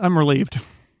 Yeah. I'm relieved.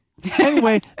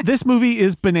 Anyway, this movie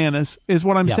is bananas, is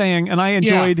what I'm saying. And I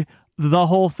enjoyed the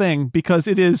whole thing because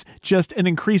it is just an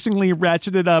increasingly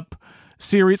ratcheted up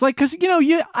series. Like, because,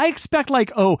 I expect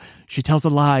like, she tells a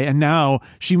lie and now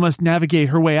she must navigate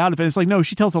her way out of it. It's like, no,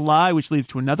 she tells a lie, which leads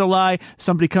to another lie.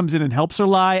 Somebody comes in and helps her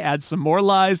lie, adds some more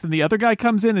lies. Then the other guy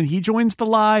comes in and he joins the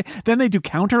lie. Then they do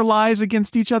counter lies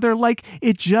against each other. Like,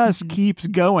 it just keeps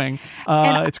going.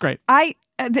 It's great.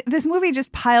 This movie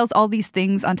just piles all these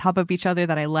things on top of each other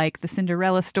that I like. The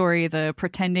Cinderella story, the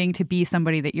pretending to be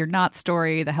somebody that you're not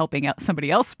story, the helping out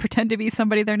somebody else pretend to be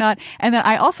somebody they're not. And then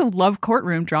I also love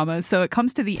courtroom drama. So it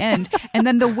comes to the end. And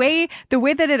then the way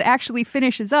that it actually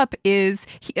finishes up is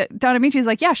Don Amici is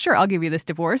like, yeah, sure, I'll give you this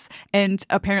divorce. And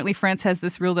apparently France has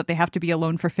this rule that they have to be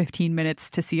alone for 15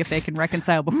 minutes to see if they can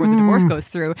reconcile before the divorce goes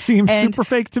through. Seems super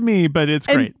fake to me, but it's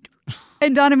great.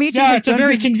 And Don Amici it's a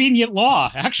very convenient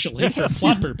law, actually, for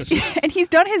plot purposes. And he's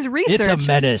done his research. It's a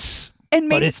menace.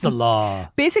 But it's the law.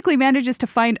 Basically manages to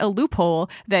find a loophole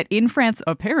that in France,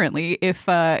 apparently, if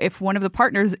one of the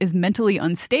partners is mentally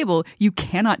unstable, you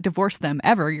cannot divorce them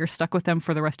ever. You're stuck with them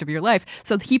for the rest of your life.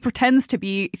 So he pretends to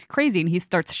be crazy and he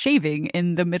starts shaving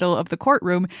in the middle of the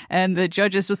courtroom. And the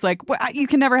judge is just like, well, you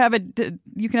can never have a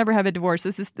divorce.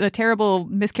 This is a terrible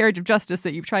miscarriage of justice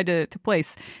that you've tried to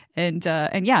place. And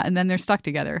then they're stuck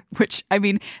together, which, I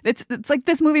mean, it's like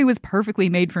this movie was perfectly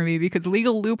made for me because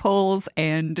legal loopholes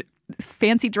and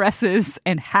fancy dresses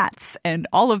and hats and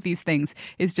all of these things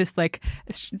is just like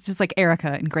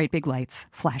Erica in great big lights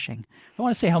flashing. I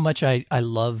want to say how much I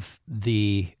love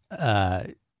the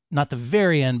not the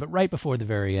very end, but right before the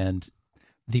very end,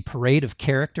 the parade of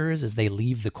characters as they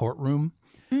leave the courtroom.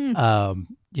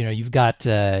 You've got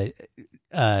Don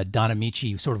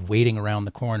Amici sort of waiting around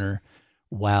the corner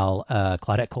while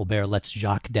Claudette Colbert lets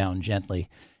Jacques down gently.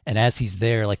 And as he's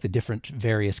there, like the different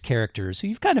various characters who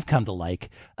you've kind of come to like,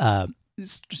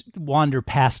 just wander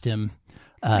past him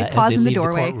as they leave the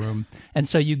courtroom. And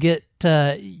so you get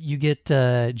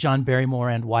John Barrymore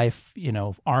and wife,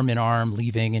 arm in arm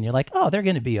leaving, and you're like, oh, they're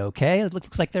going to be okay. It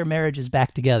looks like their marriage is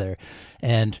back together.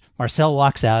 And Marcel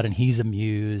walks out and he's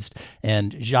amused,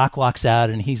 and Jacques walks out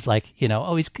and he's like,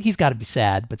 he's got to be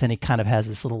sad, but then he kind of has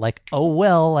this little like, oh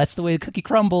well, that's the way the cookie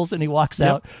crumbles, and he walks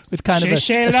out with kind of a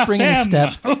spring in his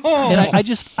step. And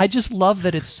I just love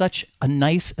that it's such a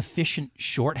nice, efficient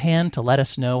shorthand to let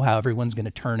us know how everyone's going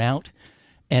to turn out.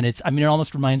 And it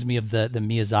almost reminds me of the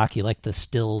Miyazaki, like the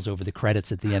stills over the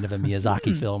credits at the end of a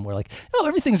Miyazaki film where like, oh,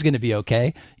 everything's going to be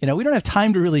okay. We don't have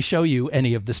time to really show you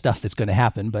any of the stuff that's going to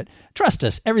happen, but trust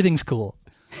us, everything's cool.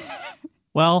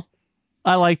 Well,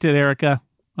 I liked it, Erica.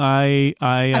 I'm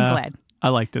glad. I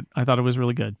liked it. I thought it was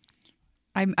really good.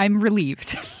 I'm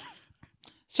relieved.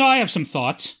 So I have some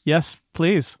thoughts. Yes,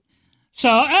 please. So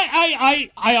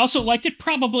I also liked it,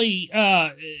 probably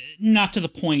not to the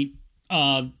point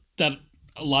that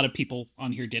a lot of people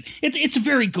on here did. It's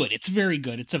very good. It's very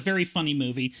good. It's a very funny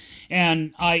movie,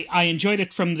 and I enjoyed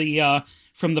it from the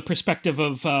from the perspective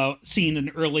of seeing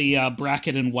an early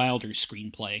Brackett and Wilder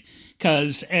screenplay,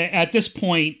 because at this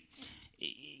point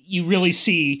you really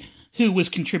see who was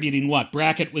contributing what.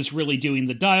 Brackett was really doing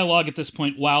the dialogue at this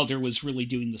point. Wilder was really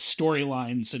doing the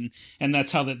storylines, and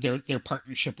that's how their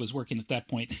partnership was working at that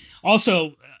point.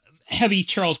 Also, heavy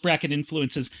Charles Brackett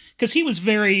influences, because he was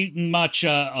very much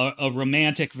a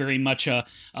romantic, very much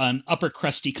an upper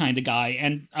crusty kind of guy.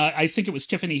 And I think it was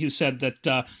Tiffany who said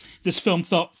that this film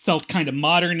felt kind of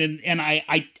modern, and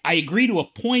I agree to a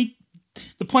point.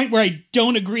 The point where I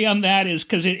don't agree on that is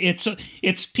because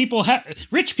it's people,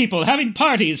 rich people having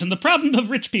parties, and the problem of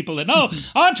rich people, and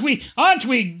aren't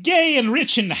we gay and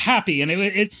rich and happy? And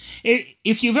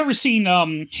if you've ever seen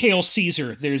Hail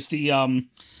Caesar, there's the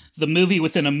movie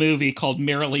within a movie called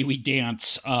Merrily We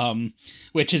Dance,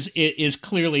 which is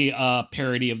clearly a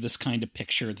parody of this kind of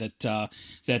picture that the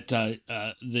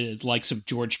likes of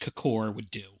George Cukor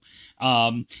would do.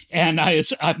 And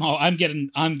I'm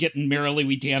getting Merrily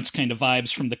We Dance kind of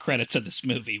vibes from the credits of this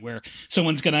movie, where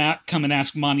someone's gonna come and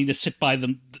ask Monty to sit by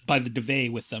the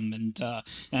duvet with them,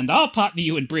 and I'll partner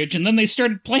you in bridge, and then they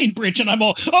started playing bridge, and I'm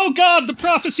all, oh God, the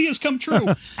prophecy has come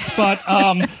true. But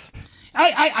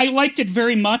I liked it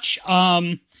very much.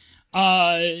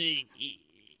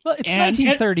 Well, it's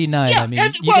 1939.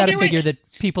 You got to figure that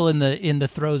people in the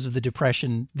throes of the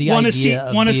Depression, want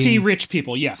to see rich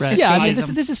people. Yes, right. Yeah.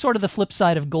 This is sort of the flip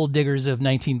side of Gold Diggers of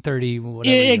 1930.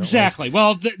 Whatever exactly.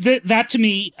 Well, that to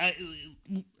me,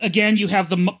 again, you have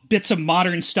the bits of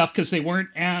modern stuff because they weren't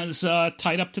as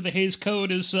tied up to the Hays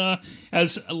Code as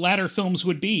latter films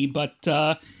would be, but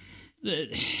there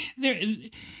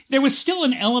was still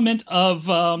an element of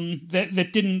that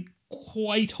didn't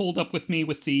quite hold up with me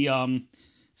with the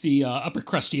upper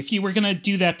crusty. If you were going to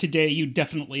do that today, you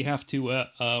definitely have to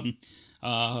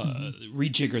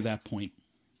rejigger that point.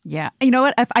 Yeah. You know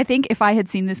what? I think if I had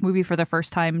seen this movie for the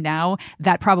first time now,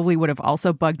 that probably would have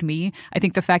also bugged me. I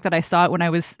think the fact that I saw it when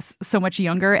I was so much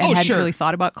younger and hadn't really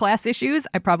thought about class issues,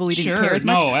 I probably didn't care as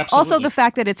much. No, absolutely. Also, the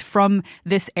fact that it's from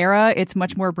this era, it's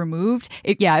much more removed.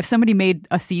 If somebody made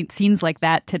scenes like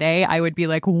that today, I would be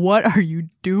like, what are you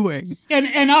doing?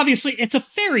 And obviously, it's a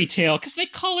fairy tale because they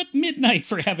call it midnight,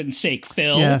 for heaven's sake,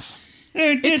 Phil. Yes.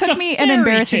 It took me an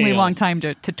embarrassingly long time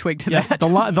to twig to that.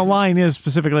 The line is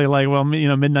specifically like, well,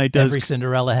 midnight does. Every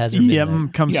Cinderella has her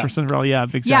midnight. Comes for Cinderella. Yeah,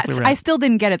 exactly right. I still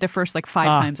didn't get it the first 5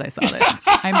 times I saw this.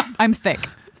 I'm thick.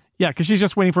 Yeah, because she's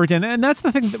just waiting for it to end. And that's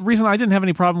the thing. The reason I didn't have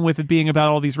any problem with it being about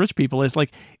all these rich people is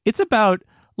it's about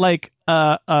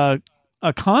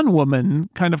a con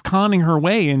woman kind of conning her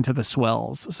way into the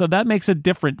swells. So that makes it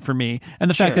different for me.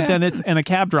 And the fact that then and a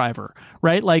cab driver,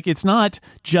 right? It's not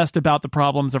just about the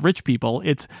problems of rich people.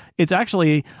 It's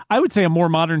actually, I would say a more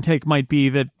modern take might be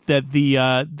that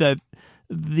the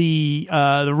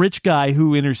rich guy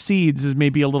who intercedes is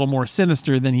maybe a little more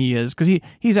sinister than he is, because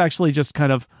he's actually just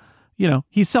kind of,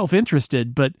 he's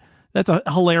self-interested, but that's a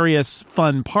hilarious,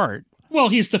 fun part. Well,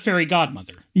 he's the fairy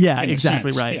godmother. Yeah,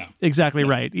 exactly right. Yeah. Exactly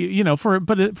right.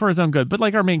 For his own good. But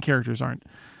our main characters aren't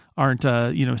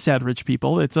sad rich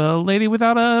people. It's a lady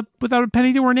without a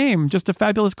penny to her name, just a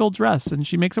fabulous gold dress, and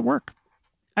she makes it work.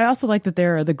 I also like that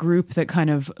they're the group that kind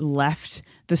of left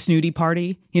the snooty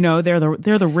party. They're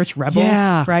the rich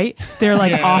rebels, right? They're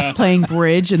off playing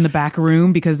bridge in the back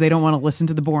room because they don't want to listen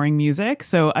to the boring music.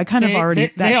 So I kind of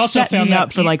already they also set found me that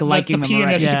up for liking the them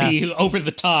already. pianist to be over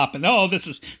the top, and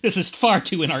this is far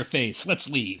too in our face. Let's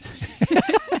leave.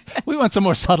 We want some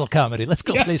more subtle comedy. Let's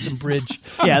go play some bridge.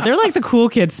 Yeah, they're like the cool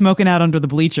kids smoking out under the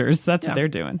bleachers. That's what they're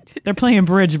doing. They're playing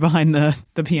bridge behind the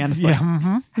pianist player.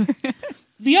 Yeah. Mm-hmm.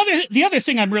 The other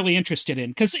thing I'm really interested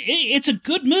in, because it's a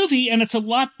good movie and it's a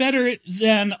lot better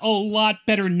than a lot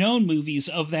better known movies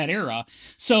of that era.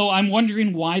 So I'm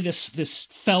wondering why this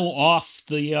fell off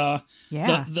the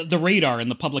radar in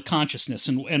the public consciousness,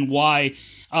 and why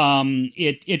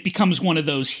it becomes one of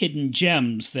those hidden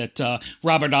gems that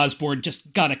Robert Osborne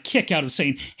just got a kick out of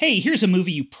saying, hey, here's a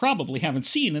movie you probably haven't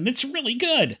seen and it's really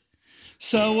good.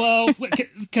 So,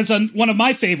 because one of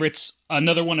my favorites,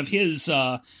 another one of his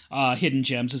hidden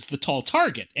gems is The Tall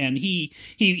Target, and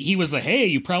he was like, "Hey,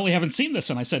 you probably haven't seen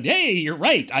this," and I said, "Hey, you're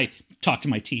right." I talked to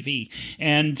my TV,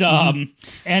 and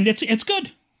and it's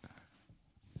good.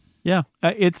 Yeah,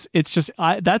 it's just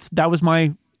that was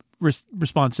my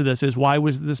response to this: is why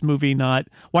is this movie not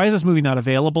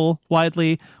available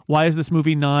widely? Why is this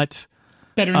movie not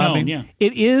better known?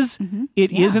 It is. Mm-hmm.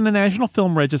 It is in the National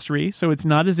Film Registry, so it's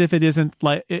not as if it isn't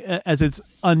as it's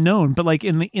unknown. But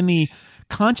in the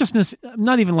consciousness,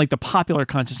 not even the popular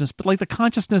consciousness, but the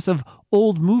consciousness of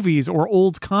old movies or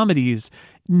old comedies,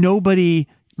 nobody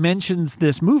mentions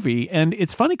this movie, and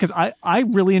it's funny because I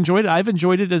really enjoyed it. I've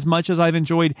enjoyed it as much as I've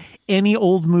enjoyed any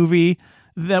old movie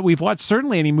that we've watched.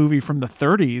 Certainly any movie from the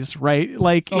 30s, right?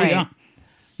 Like,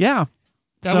 yeah.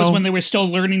 That was when they were still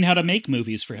learning how to make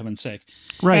movies, for heaven's sake.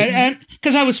 Right. And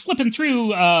because I was flipping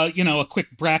through, a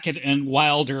quick Brackett and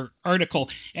Wilder article,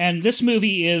 and this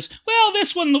movie is,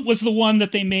 this one was the one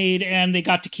that they made, and they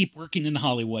got to keep working in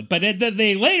Hollywood. But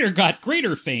they later got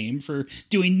greater fame for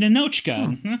doing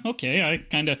Ninochka. Okay, I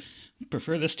kind of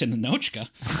prefer this to Ninochka.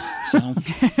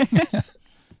 So...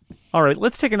 All right,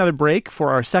 let's take another break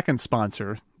for our second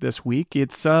sponsor this week.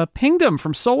 It's Pingdom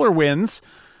from SolarWinds.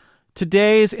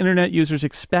 Today's internet users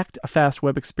expect a fast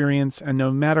web experience, and no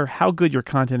matter how good your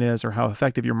content is or how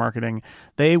effective your marketing,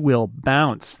 they will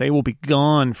bounce. They will be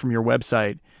gone from your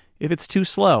website if it's too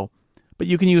slow. But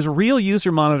you can use real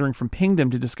user monitoring from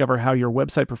Pingdom to discover how your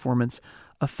website performance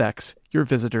affects your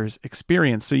visitors'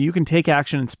 experience. So you can take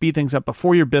action and speed things up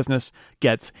before your business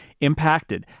gets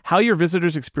impacted. How your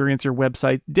visitors experience your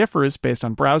website differs based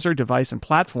on browser, device, and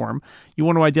platform. You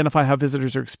want to identify how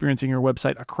visitors are experiencing your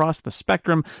website across the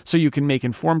spectrum so you can make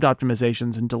informed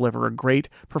optimizations and deliver a great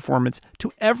performance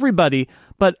to everybody,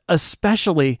 but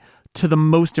especially to the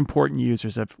most important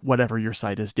users of whatever your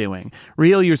site is doing.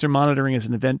 Real user monitoring is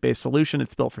an event-based solution.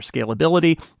 It's built for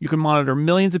scalability. You can monitor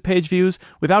millions of page views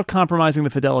without compromising the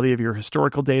fidelity of your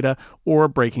historical data or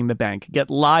breaking the bank. Get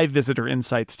live visitor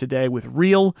insights today with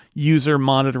real user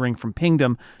monitoring from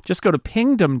Pingdom. Just go to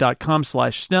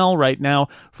pingdom.com/Snell right now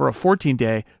for a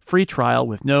 14-day free trial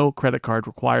with no credit card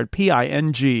required.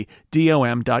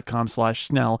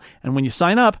 pingdom.com/Snell. And when you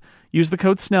sign up, use the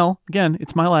code Snell. Again,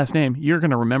 it's my last name. You're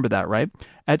going to remember that, right?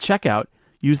 At checkout,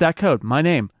 use that code, my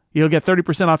name. You'll get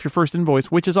 30% off your first invoice,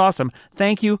 which is awesome.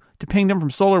 Thank you to Pingdom from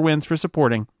SolarWinds for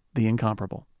supporting The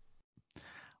Incomparable.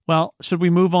 Well, should we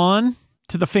move on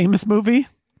to the famous movie?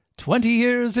 20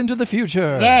 years into the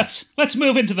future. Let's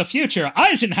move into the future.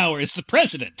 Eisenhower is the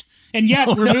president. And yet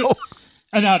we're no,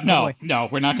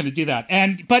 we're not going to do that.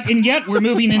 And yet we're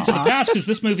moving into the past because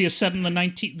this movie is set in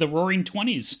the Roaring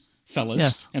 20s.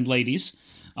 Fellas and ladies,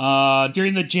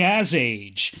 during the Jazz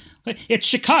Age. It's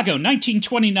Chicago,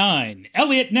 1929.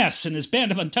 Elliot Ness and his band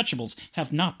of untouchables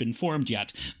have not been formed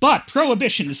yet. But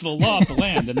prohibition is the law of the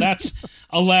land, and that's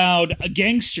allowed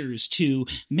gangsters to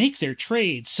make their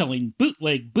trade selling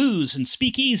bootleg booze and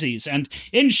speakeasies. And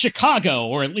in Chicago,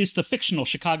 or at least the fictional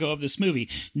Chicago of this movie,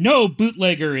 no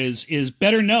bootlegger is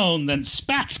better known than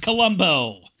Spats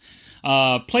Colombo,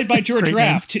 played by George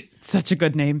Raft. Such a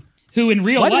good name. Who in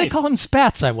real life... Why do they call him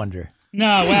Spats, I wonder?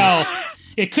 No, well,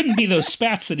 it couldn't be those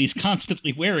spats that he's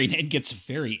constantly wearing and gets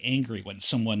very angry when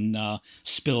someone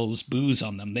spills booze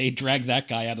on them. They drag that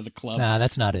guy out of the club. Nah,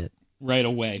 that's not it. Right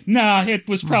away. Nah, it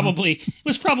was probably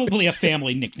a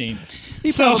family nickname.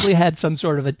 He probably had some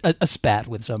sort of a spat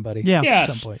with somebody at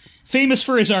some point. Famous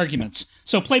for his arguments.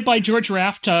 So played by George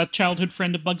Raft, a childhood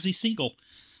friend of Bugsy Siegel.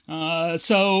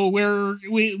 So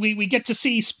we get to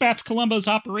see Spats Colombo's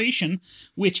operation,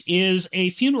 which is a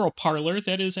funeral parlor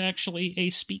that is actually a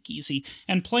speakeasy.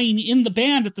 And playing in the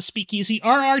band at the speakeasy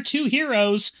are our two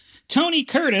heroes, Tony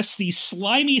Curtis, the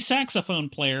slimy saxophone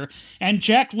player, and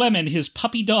Jack Lemmon, his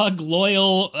puppy dog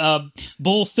loyal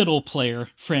bull fiddle player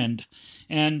friend.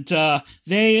 And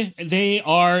they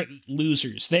are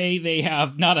losers. They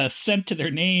have not a cent to their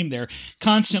name. They're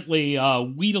constantly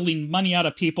wheedling money out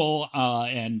of people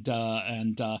and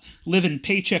living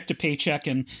paycheck to paycheck.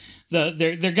 And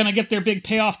they're going to get their big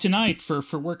payoff tonight for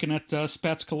working at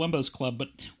Spats Colombo's club. But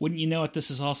wouldn't you know it,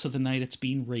 this is also the night it's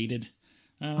being raided.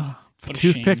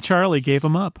 Toothpick Charlie gave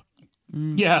him up.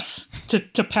 Yes,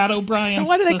 to Pat O'Brien. And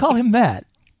why do they call him that?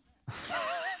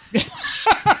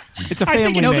 It's a family I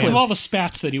think it's because name. of all the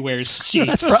spats that he wears, Steve.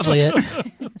 That's probably it.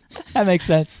 That makes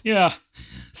sense. Yeah.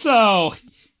 So,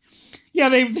 yeah,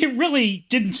 they really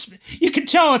didn't... You could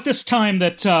tell at this time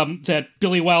that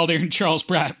Billy Wilder and Charles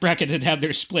Brackett had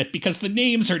their split, because the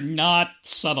names are not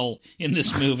subtle in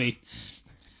this movie.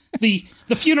 The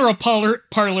funeral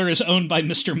parlor is owned by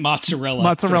Mr. Mozzarella.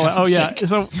 Mozzarella. Oh yeah.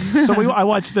 So I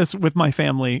watched this with my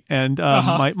family, and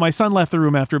my son left the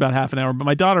room after about half an hour, but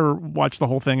my daughter watched the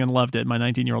whole thing and loved it. My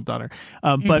 19-year-old daughter.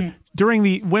 But during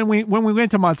when we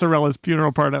went to Mozzarella's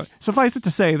funeral parlor, suffice it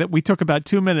to say that we took about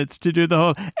 2 minutes to do the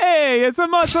whole, hey, it's a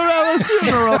Mozzarella's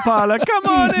funeral parlor. Come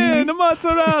on in, the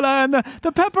mozzarella and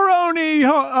the pepperoni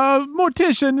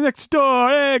mortician next door.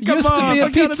 Hey, come Used on, to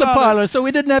be a pizza parlor, so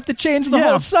we didn't have to change the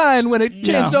whole sign when it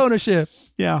changed ownership.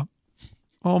 Yeah.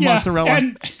 Oh, mozzarella.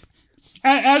 And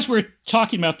as we're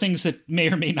talking about things that may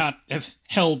or may not have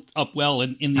held up well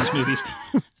in these movies,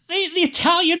 the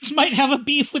Italians might have a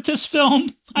beef with this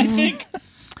film, I think.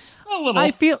 A little.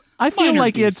 I feel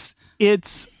like beef.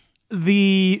 it's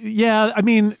I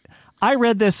mean, I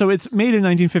read this, so it's made in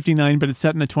 1959, but it's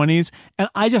set in the 20s, and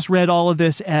I just read all of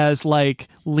this as like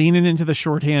leaning into the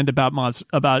shorthand about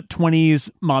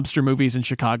 20s mobster movies in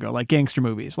Chicago, like gangster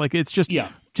movies. Like it's just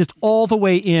all the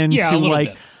way in to like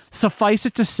bit. Suffice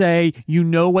it to say,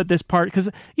 what this part, because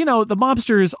the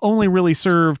mobsters only really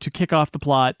serve to kick off the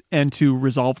plot and to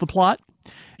resolve the plot,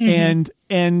 and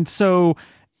so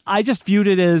I just viewed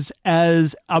it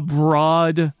as a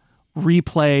broad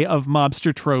replay of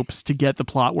mobster tropes to get the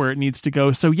plot where it needs to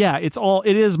go. So yeah, it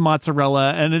is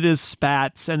mozzarella and it is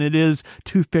spats and it is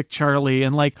Toothpick Charlie,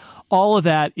 and like all of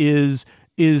that is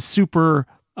super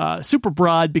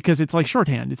broad because it's like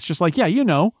shorthand. It's just like,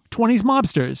 20s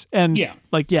mobsters, and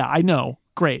I know.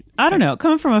 Great. I don't know.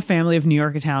 Coming from a family of New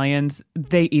York Italians,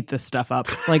 they eat this stuff up.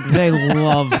 Like they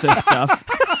love this stuff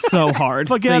so hard.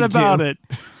 Forget about it.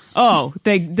 Oh,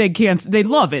 they can't. They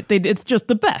love it. It's just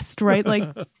the best, right? Like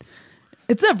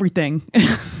it's everything.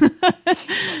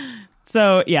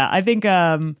 So yeah, I think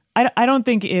I don't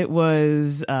think it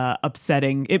was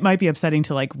upsetting. It might be upsetting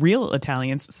to like real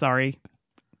Italians. Sorry,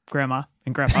 grandma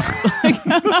and grandpa.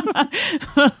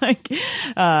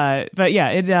 But yeah,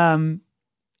 it.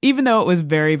 Even though it was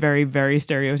very, very, very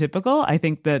stereotypical, I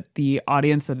think that the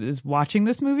audience that is watching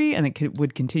this movie and that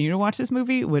would continue to watch this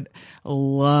movie would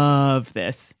love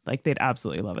this. Like, they'd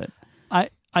absolutely love it. I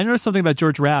noticed something about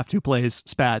George Raft, who plays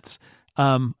Spats,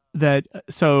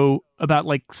 so about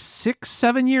like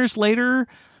 6-7 years later,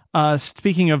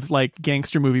 speaking of like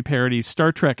gangster movie parodies,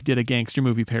 Star Trek did a gangster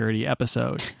movie parody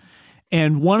episode.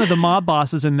 And one of the mob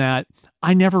bosses in that,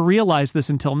 I never realized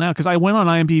this until now, because I went on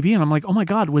IMDb and I'm like, oh my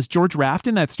God, was George Raft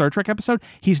in that Star Trek episode?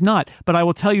 He's not. But I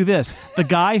will tell you this, the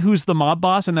guy who's the mob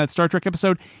boss in that Star Trek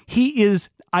episode, he is,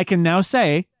 I can now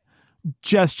say,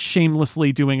 just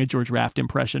shamelessly doing a George Raft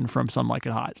impression from Some Like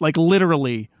It Hot. Like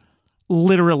literally,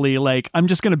 like, I'm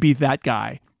just going to be that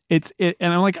guy. And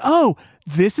I'm like, oh,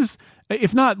 this is,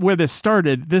 if not where this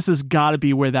started, this has got to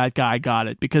be where that guy got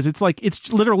it, because it's like,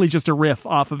 it's literally just a riff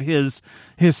off of his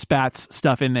Spats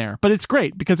stuff in there. But it's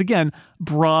great because, again,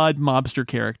 broad mobster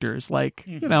characters, like,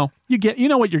 you know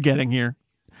what you're getting here.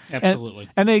 Absolutely.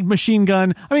 And they machine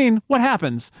gun. I mean, what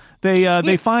happens?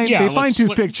 They find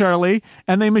Toothpick Charlie,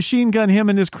 and they machine gun him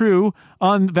and his crew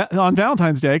on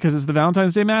Valentine's Day, because it's the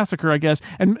Valentine's Day Massacre, I guess.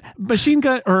 And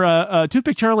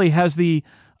Toothpick Charlie has the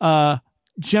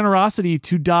generosity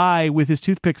to die with his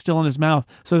toothpick still in his mouth,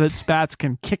 so that Spats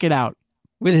can kick it out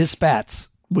with his spats.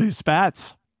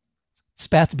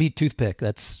 Spats beat toothpick.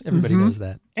 That's everybody knows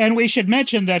that. And we should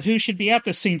mention that who should be at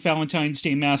the St. Valentine's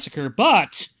Day Massacre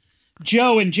but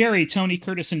Joe and Jerry, Tony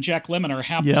Curtis and Jack Lemmon, are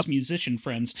Hapless musician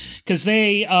friends, because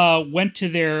they went to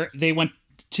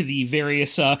the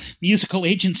various musical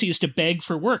agencies to beg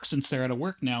for work, since they're out of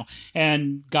work now,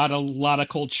 and got a lot of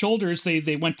cold shoulders.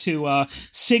 They went to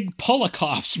Sig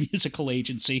Polikoff's musical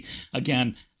agency.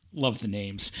 Again, love the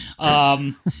names.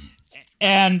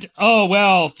 And,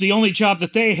 the only job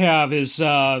that they have is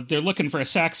they're looking for a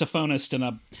saxophonist and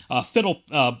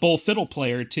a bowl fiddle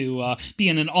player to be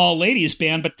in an all-ladies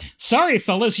band. But sorry,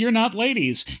 fellas, you're not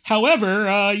ladies.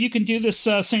 However, you can do this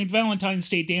St. Valentine's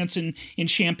Day dance in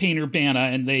Champaign-Urbana.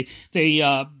 And they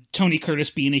Tony Curtis,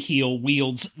 being a heel,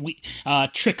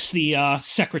 tricks the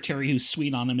secretary who's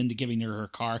sweet on him into giving her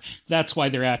car. That's why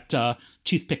they're at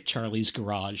Toothpick Charlie's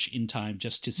garage in time,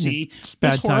 just to see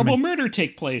this horrible murder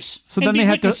take place. So then they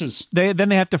have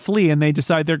to flee, and they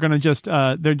decide they're going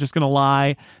to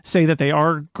lie, say that they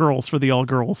are girls for the all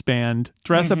girls band,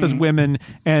 dress up as women,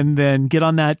 and then get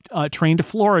on that train to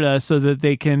Florida so that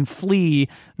they can flee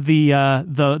the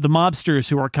mobsters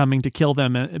who are coming to kill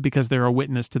them because they're a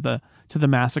witness to the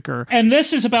massacre. And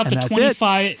this is about the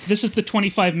 25. This is the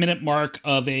 25-minute mark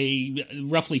of a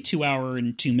roughly 2-hour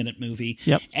and 2-minute movie.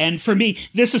 Yep. And for me,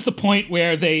 this is the point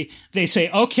where they say,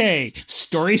 "Okay,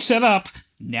 story set up.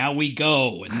 Now we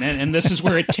go," and this is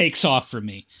where it takes off for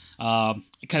me,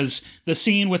 because the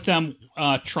scene with them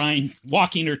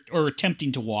walking or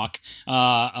attempting to walk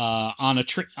on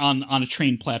a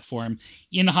train platform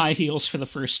in high heels for the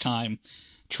first time,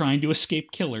 trying to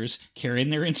escape killers, carrying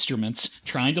their instruments,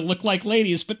 trying to look like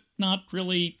ladies, but not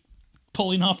really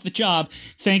pulling off the job.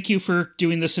 Thank you for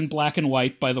doing this in black and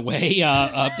white, by the way,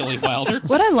 Billy Wilder.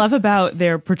 What I love about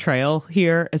their portrayal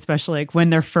here, especially like when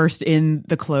they're first in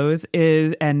the clothes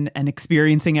and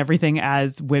experiencing everything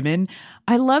as women,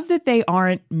 I love that they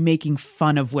aren't making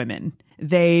fun of women.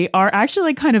 They are actually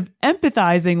like kind of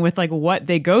empathizing with like what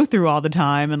they go through all the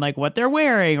time and like what they're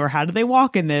wearing or how do they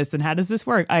walk in this and how does this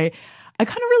work. I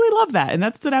kind of really love that, and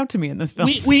that stood out to me in this film.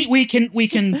 We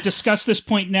can discuss this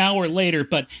point now or later,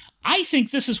 but I think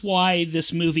this is why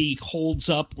this movie holds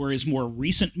up, whereas more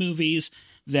recent movies,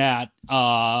 that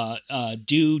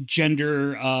do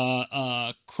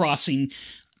gender crossing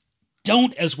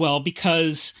don't as well,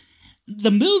 because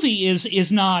the movie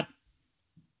is not,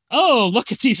 oh,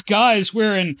 look at these guys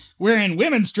wearing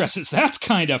women's dresses. That's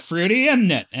kind of fruity,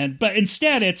 isn't it? But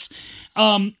instead, it's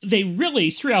they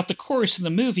really, throughout the course of the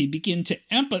movie, begin to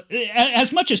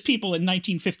as much as people in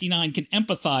 1959 can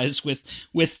empathize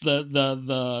with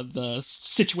the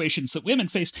situations that women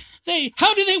face.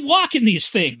 How do they walk in these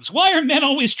things? Why are men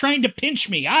always trying to pinch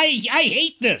me? I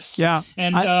hate this. Yeah,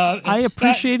 and I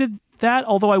appreciated that,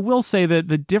 although I will say that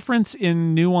the difference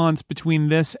in nuance between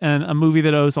this and a movie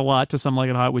that owes a lot to Some Like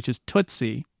It Hot, which is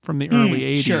Tootsie from the early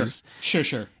 80s,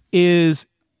 sure, is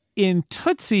in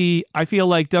Tootsie, I feel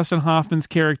like Dustin Hoffman's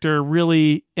character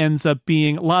really ends up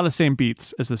being a lot of the same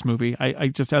beats as this movie. I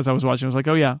just, as I was watching, I was like,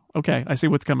 oh yeah, okay, I see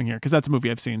what's coming here, because that's a movie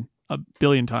I've seen a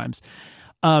billion times.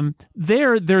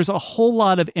 There's a whole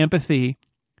lot of empathy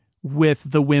with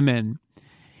the women.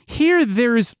 Here,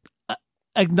 there's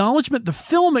acknowledgement. The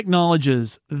film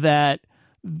acknowledges that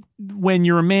when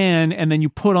you're a man and then you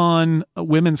put on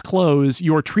women's clothes,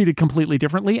 you're treated completely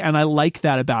differently. And I like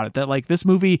that about it, that like this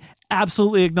movie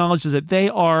absolutely acknowledges it. He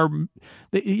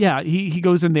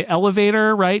goes in the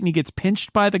elevator, right? And he gets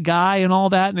pinched by the guy and all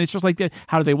that. And it's just like,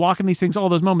 how do they walk in these things? All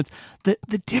those moments. The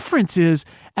difference is,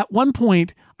 at one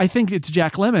point, I think it's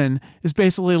Jack Lemmon is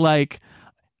basically like,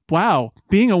 wow,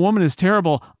 being a woman is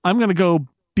terrible. I'm going to go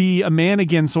be a man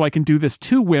again so I can do this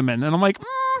to women. And I'm like,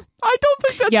 I don't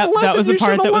think that's the lesson that was the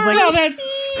part that was like, no,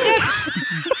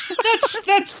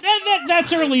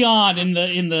 that's early on in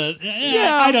the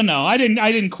I don't know. I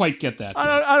didn't quite get that.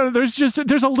 I don't know.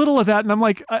 There's a little of that, and I'm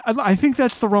like, I think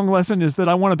that's the wrong lesson, is that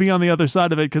I want to be on the other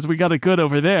side of it because we got it good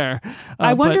over there.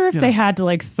 I wonder if they had to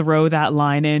like throw that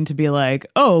line in to be like,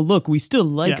 oh, look, we still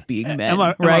like being men, am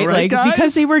I right? like, guys?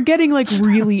 Because they were getting like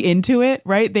really into it,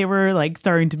 right? They were like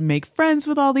starting to make friends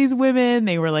with all these women.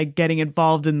 They were like getting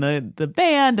involved in the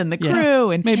band and the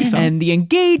crew and maybe so. And the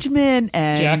engagement,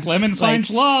 and Jack Lemmon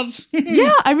finds love.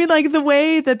 Yeah, I mean, like the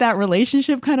way that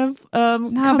relationship kind of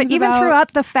comes but even about.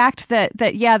 throughout the fact that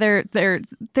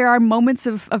there are moments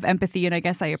of empathy, and I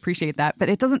guess I appreciate that, but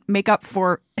it doesn't make up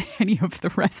for any of the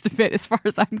rest of it as far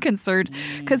as I'm concerned.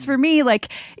 Because for me,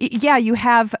 like, yeah, you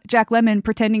have Jack Lemmon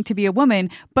pretending to be a woman,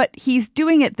 but he's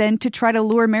doing it then to try to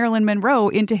lure Marilyn Monroe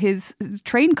into his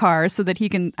train car so that he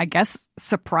can, I guess,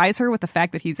 surprise her with the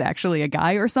fact that he's actually a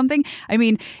guy or something. I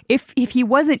mean, if he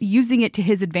wasn't using it to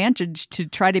his advantage to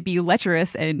try to be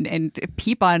lecherous and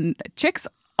peep on chicks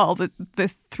all the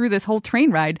through this whole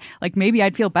train ride, like maybe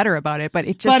I'd feel better about it. But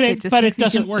it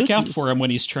doesn't work out for him when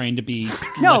he's trying to be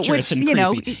lecherous and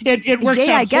creepy. It works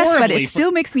out, I guess, horribly, but it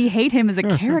still makes me hate him as a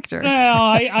character.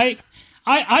 Well,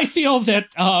 I feel that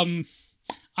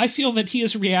I feel that he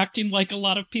is reacting like a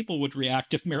lot of people would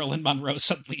react if Marilyn Monroe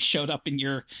suddenly showed up in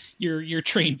your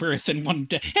train berth and wanted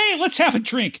to, hey, let's have a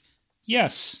drink.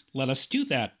 Yes, let us do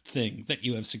that thing that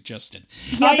you have suggested.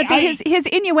 Yeah, but his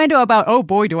innuendo about, oh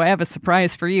boy, do I have a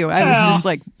surprise for you. I was just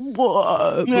like,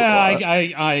 whoa. Yeah,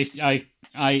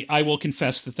 I will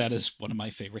confess that is one of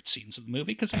my favorite scenes of the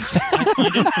movie, because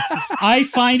I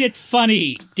find it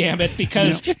funny, damn it,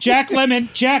 because Jack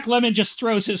Lemmon just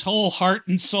throws his whole heart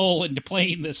and soul into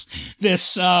playing this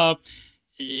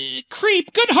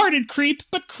creep, good-hearted creep,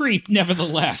 but creep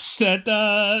nevertheless. That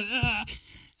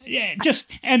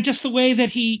just the way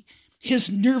that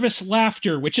his nervous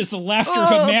laughter, which is the laughter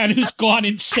of a man who's gone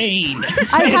insane.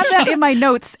 I have that in my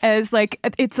notes as like,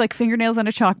 it's like fingernails on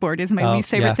a chalkboard is my least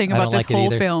favorite thing about this whole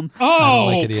film.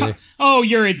 Oh,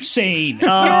 you're insane.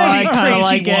 You're I the kind of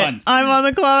crazy like one. it. I'm on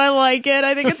the club. I like it.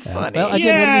 I think it's funny. Well,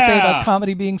 again, what did you say about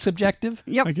comedy being subjective?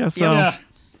 Yep. I guess so.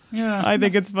 Yeah. I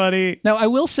think it's funny. Now, I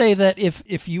will say that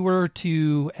if you were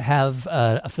to have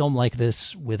a film like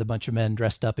this with a bunch of men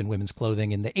dressed up in women's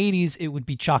clothing in the 80s, it would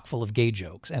be chock full of gay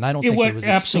jokes. And I don't think there was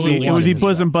absolutely. It would be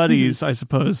bosom buddies, I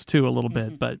suppose, too, a little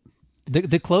bit. But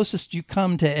the closest you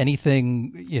come to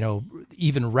anything,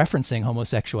 even referencing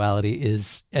homosexuality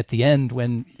is at the end,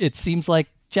 when it seems like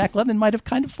Jack Lemmon might have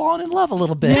kind of fallen in love a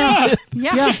little bit.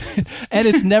 Yeah. And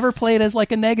it's never played as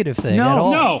like a negative thing at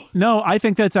all. No, I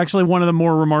think that's actually one of the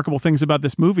more remarkable things about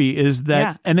this movie is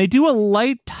that, and they do a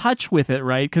light touch with it,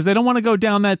 right? Because they don't want to go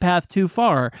down that path too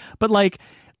far. But like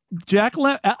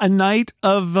a night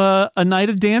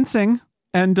of dancing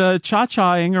and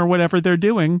cha-chaing or whatever they're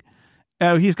doing,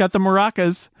 he's got the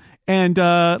maracas. And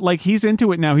like he's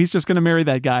into it now. He's just going to marry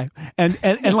that guy, and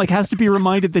like has to be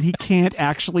reminded that he can't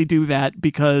actually do that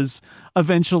because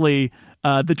eventually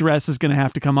the dress is going to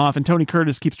have to come off. And Tony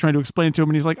Curtis keeps trying to explain it to him,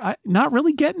 and he's like, "I'm not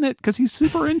really getting it," because he's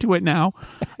super into it now.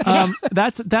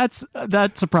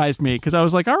 That surprised me because I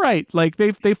was like, "All right, like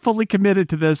they fully committed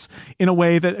to this in a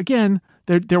way that again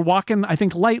they're walking, I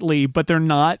think, lightly, but they're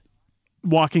not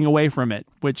walking away from it,"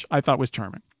 which I thought was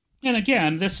charming. And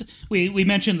again, this we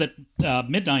mentioned that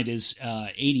Midnight is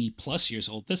 80 plus years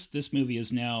old. This movie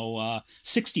is now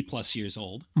 60 plus years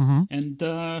old, and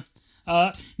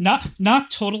not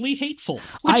totally hateful,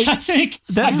 which I think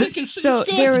is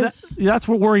good. That's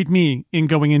what worried me in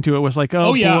going into it. Was like,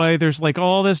 boy, there's like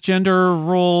all this gender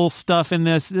role stuff in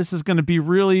this. This is going to be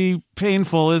really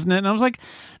painful, isn't it? And I was like,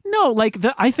 no, like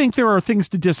I think there are things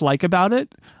to dislike about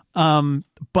it,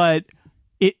 but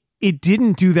it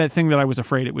didn't do that thing that I was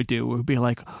afraid it would do. It would be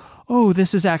like, oh,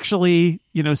 this is actually,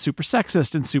 super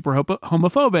sexist and super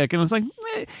homophobic. And it's like,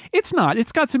 it's not.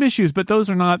 It's got some issues, but those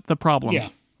are not the problem.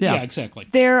 Yeah, exactly.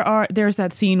 There's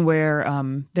that scene where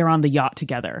they're on the yacht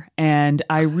together, and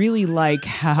I really like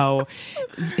how,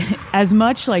 as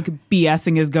much like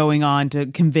BSing is going on to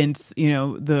convince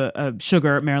the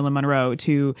sugar Marilyn Monroe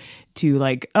to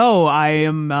like, oh,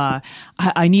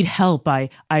 I need help. I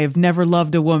have never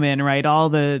loved a woman, right? All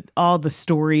the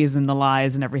stories and the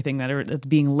lies and everything that's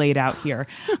being laid out here.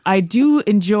 I do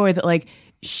enjoy that, like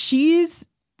she's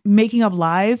making up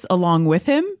lies along with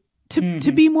him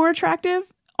to be more attractive.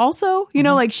 Also,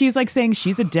 like she's like saying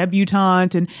she's a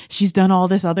debutante and she's done all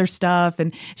this other stuff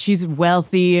and she's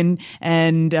wealthy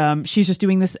and she's just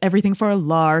doing this everything for a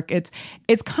lark. It's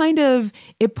kind of,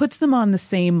 it puts them on the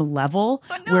same level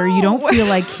where you don't feel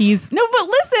like but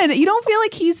listen, you don't feel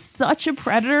like he's such a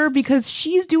predator because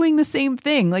she's doing the same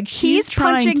thing. Like he's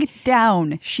punching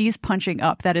down, she's punching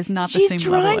up. That is not the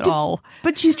same level at all.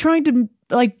 But she's trying to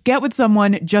like get with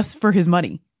someone just for his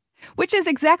money. Which is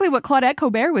exactly what Claudette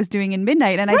Colbert was doing in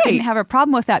Midnight, and I didn't have a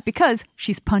problem with that because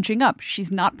she's punching up.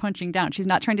 She's not punching down. She's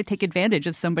not trying to take advantage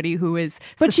of somebody who is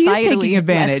but she is taking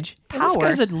advantage. Power. This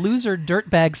guy's a loser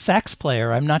dirtbag sax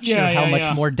player. I'm not sure how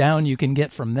much more down you can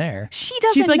get from there. She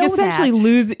doesn't She's like know essentially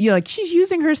that. like she's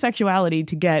using her sexuality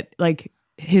to get like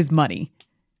his money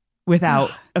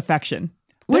without affection.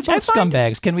 Which both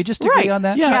scumbags. Can we just agree on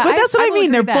that? Yeah, but that's what I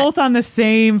mean. They're both on the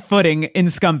same footing in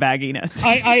scumbagginess.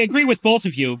 I agree with both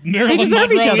of you. Marilyn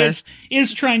Monroe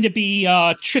is trying to be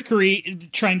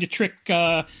trying to trick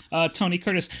Tony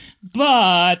Curtis.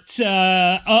 But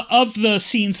of the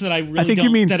scenes that I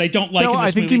that I don't like in this movie,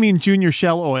 I think you mean Junior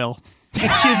Shell Oil.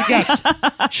 Excuse me, yes,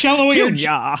 Shell Oil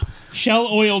Junior. Shell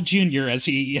Oil Jr. as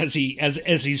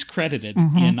he's credited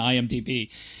in IMDb.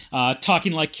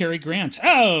 Talking like Cary Grant.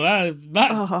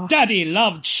 Daddy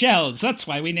loved shells. That's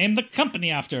why we named the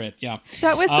company after it. Yeah,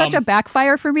 that was such a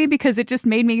backfire for me because it just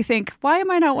made me think, why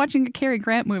am I not watching a Cary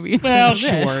Grant movie? Well,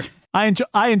 sure. I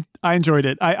enjoyed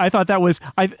it. I thought that was,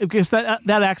 I guess that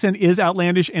accent is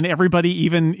outlandish, and everybody,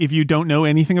 even if you don't know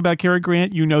anything about Cary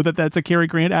Grant, you know that that's a Cary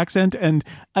Grant accent, and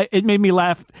it made me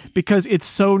laugh because it's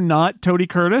so not Tony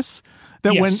Curtis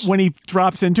that when he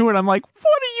drops into it, I'm like,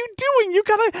 what are you doing? You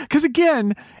gotta, because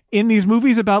again, in these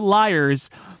movies about liars,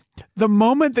 the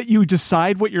moment that you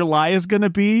decide what your lie is going to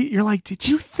be, you're like, did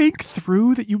you think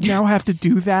through that you now have to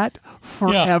do that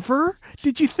forever? Yeah.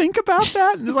 Did you think about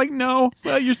that? And it's like, no,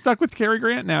 well, you're stuck with Cary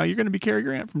Grant now. You're going to be Cary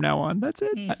Grant from now on. That's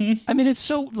it. Mm-hmm. I mean, it's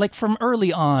so, like, from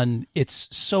early on, it's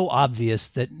so obvious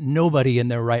that nobody in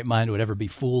their right mind would ever be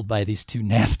fooled by these two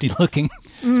nasty-looking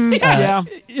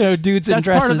dudes in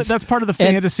dresses. That's part of the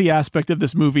fantasy aspect of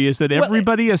this movie is that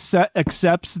everybody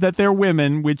accepts that they're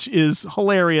women, which is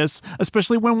hilarious,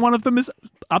 especially when one of them is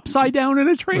upside down in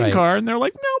a train car, and they're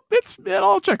like, nope, it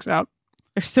all checks out.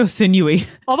 They're so sinewy.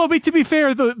 Although, to be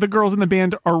fair, the girls in the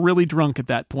band are really drunk at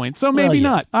that point, so maybe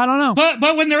not. I don't know.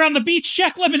 But when they're on the beach,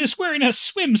 Jack Lemmon is wearing a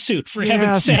swimsuit, for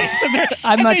heaven's sakes.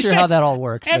 I'm not sure how that all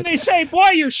worked. And they say, boy,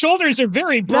 your shoulders are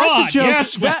very broad. That's a joke.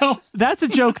 Yes, that's a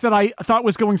joke that I thought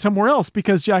was going somewhere else,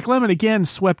 because Jack Lemmon, again,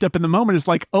 swept up in the moment, is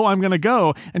like, oh, I'm going to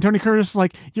go. And Tony Curtis is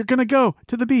like, you're going to go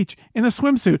to the beach in a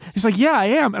swimsuit. He's like, yeah, I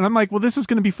am. And I'm like, well, this is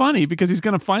going to be funny, because he's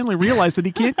going to finally realize that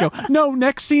he can't go. No,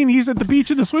 next scene, he's at the beach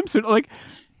in a swimsuit. Like,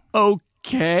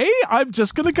 okay, I'm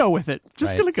just going to go with it.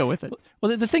 Going to go with it.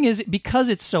 Well, the thing is, because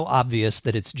it's so obvious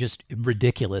that it's just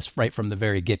ridiculous right from the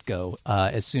very get-go,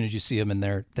 as soon as you see them in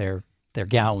their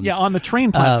gowns. Yeah, on the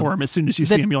train platform, as soon as you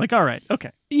see them, you're like, all right,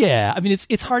 okay. Yeah, I mean,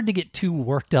 it's hard to get too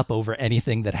worked up over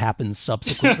anything that happens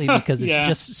subsequently because it's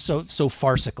just so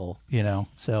farcical, you know?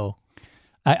 So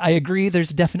I agree there's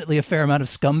definitely a fair amount of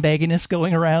scumbagginess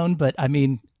going around, but I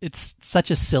mean, it's such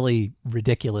a silly,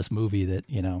 ridiculous movie that,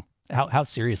 you know, how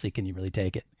seriously can you really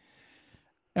take it?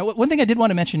 Now, one thing I did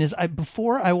want to mention is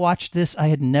before I watched this, I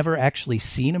had never actually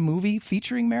seen a movie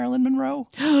featuring Marilyn Monroe.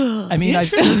 I mean, I've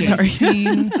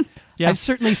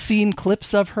certainly seen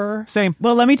clips of her. Same.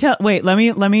 Well, let me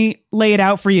lay it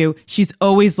out for you. She's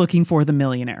always looking for the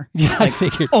millionaire. Yeah, I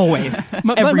figured. Always.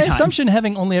 My Every time. assumption,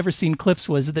 having only ever seen clips,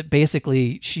 was that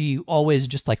basically she always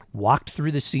just like walked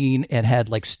through the scene and had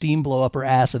like steam blow up her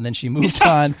ass, and then she moved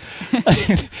on,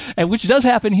 and which does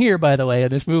happen here, by the way, in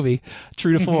this movie,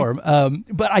 true to form.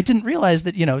 But I didn't realize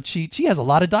that she has a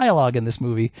lot of dialogue in this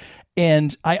movie.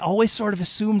 And I always sort of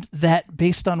assumed that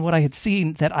based on what I had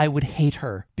seen that I would hate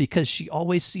her because she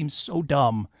always seems so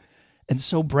dumb and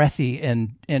so breathy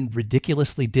and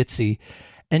ridiculously ditzy.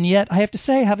 And yet I have to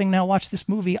say, having now watched this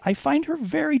movie, I find her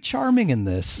very charming in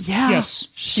this. Yeah. Yes.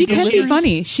 She can be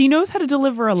funny. She knows how to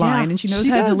deliver a line and she knows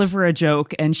how to deliver a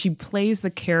joke, and she plays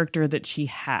the character that she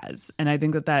has. And I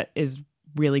think that is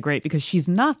really great because she's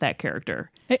not that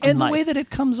character. And the way that it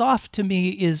comes off to me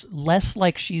is less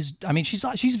like she's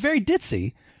very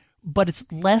ditzy, but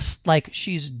it's less like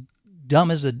she's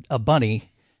dumb as a bunny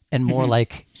and more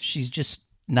like she's just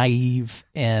naive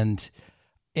and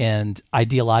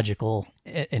ideological,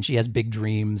 and she has big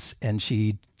dreams, and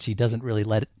she doesn't really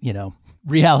let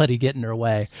reality get in her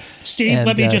way. Steve,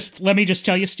 let me just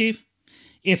tell you, Steve,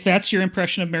 if that's your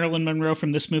impression of Marilyn Monroe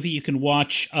from this movie, you can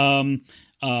watch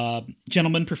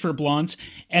Gentlemen Prefer Blondes,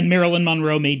 and Marilyn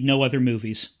Monroe made no other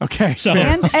movies. Okay. So,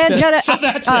 and so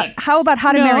that's it. how about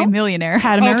How to Marry a Millionaire?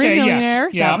 How to Marry a Millionaire.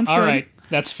 Yes. Yeah, That one's all good. right.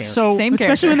 That's fair. So Same Especially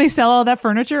character. when they sell all that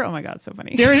furniture. Oh my God, so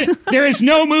funny. there is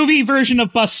no movie version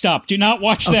of Bus Stop. Do not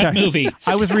watch that movie.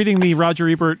 I was reading the Roger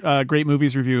Ebert Great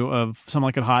Movies review of Some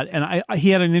Like It Hot, and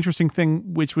he had an interesting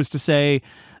thing, which was to say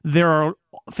there are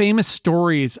famous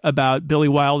stories about Billy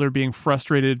Wilder being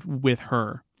frustrated with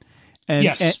her. And,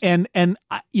 yes. and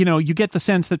you get the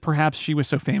sense that perhaps she was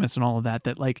so famous and all of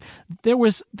that like there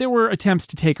were attempts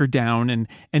to take her down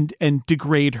and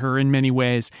degrade her in many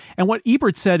ways. And what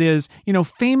Ebert said is,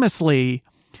 famously,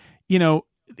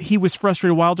 he was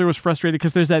frustrated. Wilder was frustrated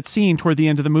because there's that scene toward the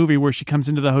end of the movie where she comes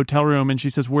into the hotel room and she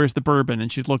says, "Where's the bourbon?"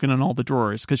 And she's looking in all the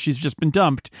drawers because she's just been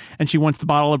dumped and she wants the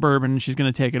bottle of bourbon and she's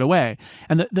going to take it away.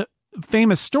 And the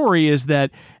famous story is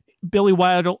that Billy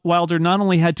Wilder not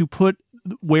only had to put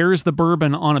 "Where's the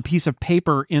bourbon" on a piece of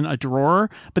paper in a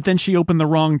drawer, but then she opened the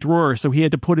wrong drawer, so he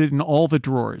had to put it in all the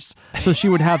drawers so she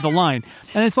would have the line.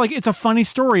 And it's a funny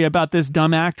story about this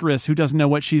dumb actress who doesn't know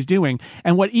what she's doing.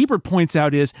 And what Ebert points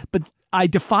out is, but I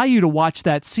defy you to watch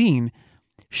that scene.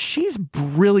 She's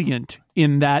brilliant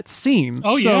in that scene.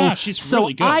 Oh, yeah, she's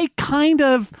really good. So I kind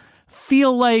of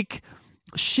feel like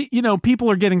people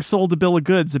are getting sold a bill of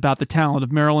goods about the talent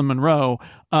of Marilyn Monroe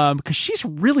because she's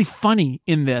really funny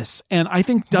in this, and I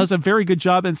think does a very good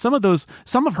job. And some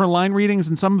of her line readings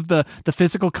and some of the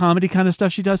physical comedy kind of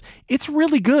stuff she does, it's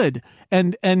really good,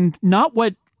 and not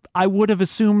what I would have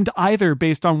assumed either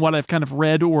based on what I've kind of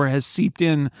read or has seeped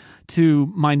in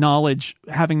to my knowledge,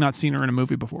 having not seen her in a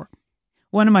movie before.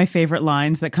 One of my favorite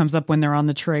lines that comes up when they're on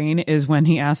the train is when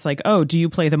he asks, like, "Oh, do you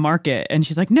play the market?" And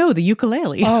she's like, "No, the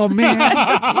ukulele." Oh, man.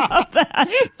 I just love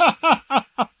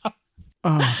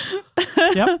that.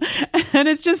 Yep. And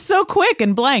it's just so quick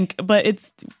and blank, but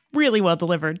it's really well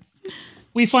delivered.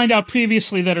 We find out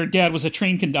previously that her dad was a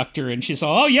train conductor, and she's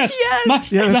all, "Oh, yes.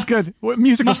 Yeah, that's good.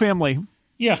 Musical family.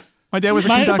 Yeah. My dad was a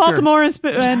The conductor. Baltimore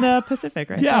and Pacific,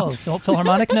 right? Yeah. Oh,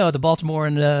 Philharmonic? No, the Baltimore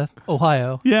and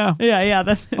Ohio. Yeah. Yeah,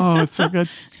 that's it. Oh, it's so good.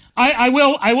 I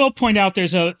will point out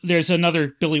there's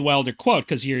another Billy Wilder quote,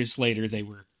 because years later they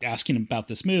were asking him about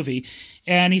this movie,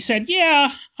 and he said,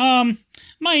 "Yeah,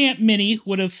 my Aunt Minnie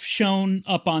would have shown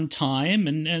up on time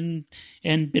and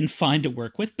been fine to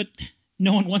work with, but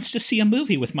no one wants to see a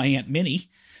movie with my Aunt Minnie."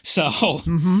 So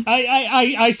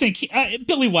I think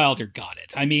Billy Wilder got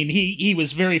it. I mean, he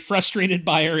was very frustrated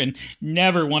by her and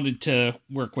never wanted to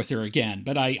work with her again.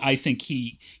 But I think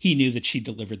he knew that she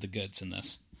delivered the goods in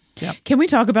this. Yep. Can we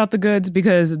talk about the goods?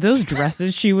 Because those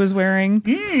dresses she was wearing,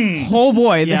 oh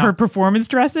boy, her performance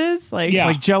dresses,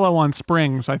 like Jell-O on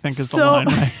springs, I think is the line,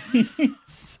 right?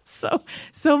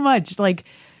 so much like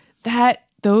that.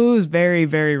 Those very,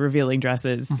 very revealing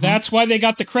dresses. That's why they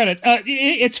got the credit.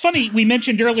 It's funny, we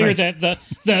mentioned earlier that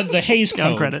the Hays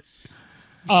Code. Credit.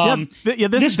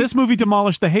 This movie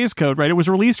demolished the Hays Code, right? It was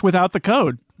released without the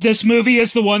code. This movie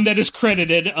is the one that is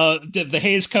credited. The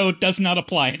Hays Code does not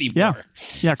apply anymore.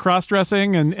 Yeah,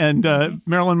 cross-dressing and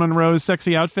Marilyn Monroe's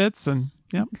sexy outfits and...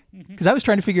 Yep. Because I was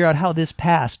trying to figure out how this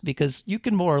passed, because you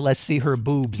can more or less see her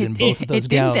boobs in both of those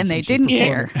gowns. And they didn't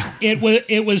care.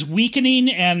 It was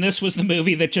weakening, and this was the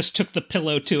movie that just took the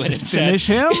pillow to it and Finish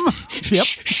said, him. Yep.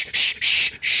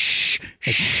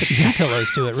 Like, put two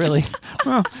pillows to it, really.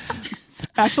 Well,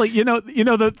 actually,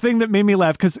 the thing that made me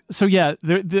laugh, because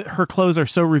her clothes are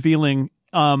so revealing.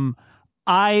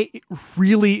 I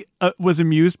really was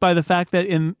amused by the fact that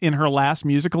in her last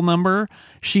musical number,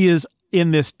 she is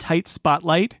in this tight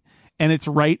spotlight, and it's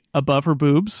right above her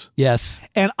boobs. Yes,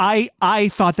 and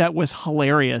I thought that was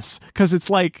hilarious, because it's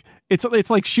like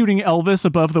shooting Elvis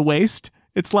above the waist.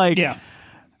 It's like,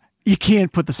 you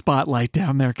can't put the spotlight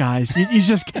down there, guys.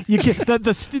 You can't.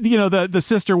 The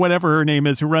sister, whatever her name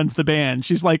is, who runs the band,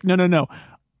 she's like, no.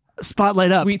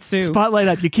 Spotlight up, Sweet Sue. Spotlight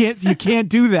up. You can't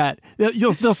do that.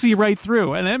 They'll see right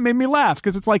through. And it made me laugh,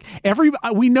 because it's like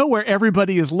we know where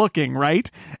everybody is looking, right?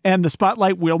 And the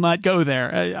spotlight will not go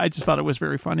there. I just thought it was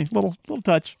very funny. Little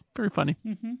touch, very funny.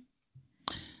 Mm-hmm.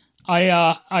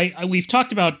 We've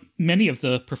talked about many of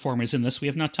the performers in this. We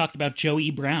have not talked about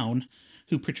Joey Brown,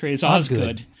 who portrays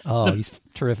Osgood. Oh, he's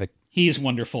terrific. He's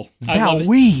wonderful.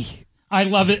 I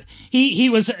love it. He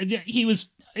was.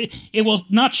 It will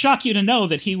not shock you to know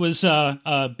that he was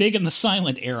big in the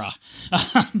silent era.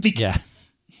 Yeah.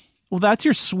 Well, that's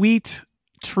your sweet,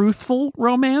 truthful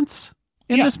romance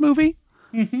in this movie.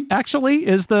 Mm-hmm. Actually,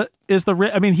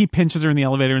 I mean, he pinches her in the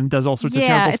elevator and does all sorts of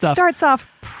terrible stuff. Yeah, it starts off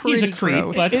pretty He's a creep,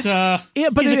 gross. but he's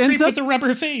a creep with a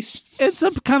rubber face. Ends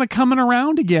up kind of coming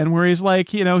around again, where he's like,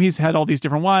 he's had all these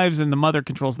different wives, and the mother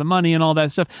controls the money and all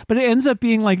that stuff. But it ends up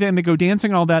being like that, and they go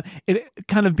dancing and all that. It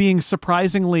kind of being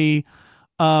surprisingly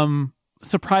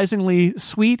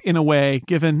sweet in a way,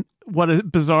 given what a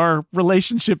bizarre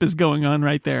relationship is going on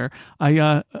right there.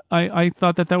 I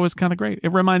thought that was kind of great.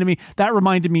 It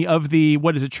reminded me of the,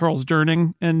 what is it, Charles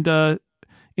Durning and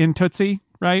in Tootsie,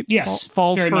 right? Yes,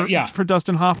 falls for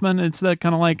Dustin Hoffman. It's that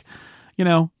kind of like,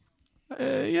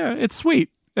 it's sweet.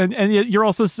 And yet you're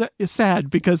also sad,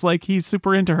 because like he's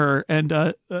super into her,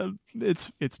 and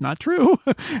it's not true.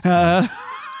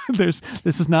 This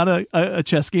is not a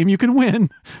chess game you can win.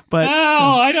 But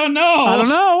I don't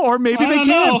know. Or maybe they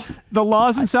can. Know. The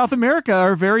laws in South America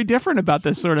are very different about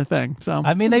this sort of thing. So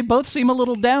I mean, they both seem a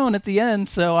little down at the end,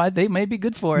 so they may be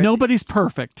good for it. Nobody's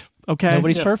perfect. Okay,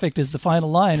 nobody's perfect is the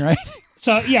final line, right?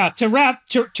 So to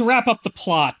wrap up the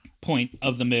plot point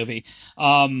of the movie.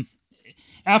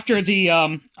 After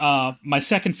the my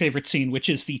second favorite scene, which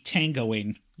is the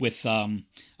tangoing with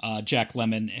Jack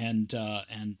Lemmon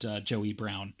and Joey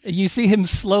Brown. You see him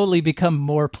slowly become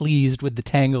more pleased with the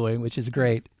tangoing, which is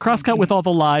great. Crosscut with all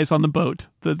the lies on the boat.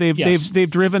 They've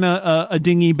driven a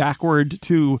dinghy backward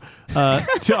to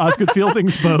Osgood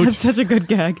Fielding's boat. That's such a good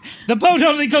gag. The boat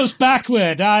only goes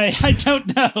backward. I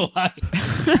don't know.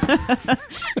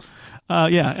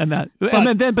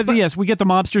 Yes, we get the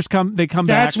mobsters come. They come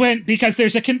back. That's when, because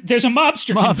there's a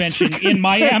mobster convention in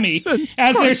Miami,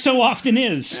 as there so often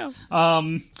is. Yeah.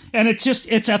 And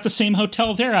it's at the same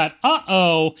hotel they're at.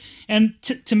 And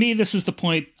to me, this is the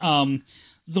point.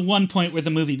 The one point where the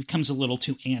movie becomes a little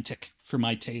too antic for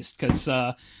my taste, because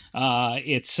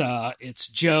it's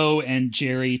Joe and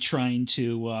Jerry trying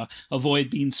to avoid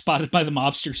being spotted by the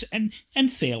mobsters and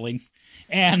failing,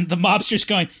 and the mobsters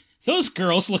going, those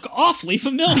girls look awfully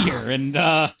familiar. And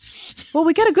well,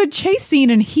 we get a good chase scene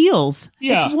in heels.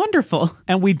 Yeah, it's wonderful.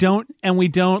 And we don't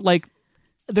like.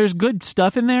 There's good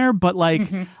stuff in there, but like,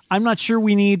 I'm not sure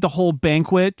we need the whole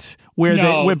banquet where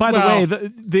by the way,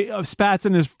 the Spats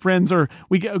and his friends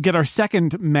we get our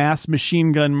second mass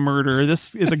machine gun murder.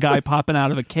 This is a guy popping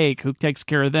out of a cake who takes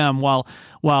care of them while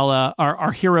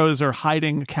our heroes are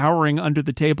cowering under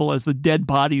the table as the dead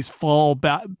bodies fall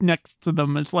back next to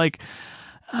them. It's like,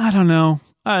 I don't know.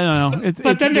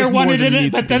 But then they're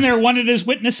wanted as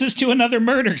witnesses to another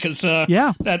murder, because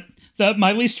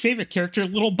my least favorite character,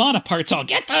 Little Bonaparte's all,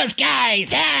 get those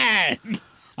guys. Ah!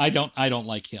 I don't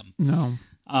like him. No.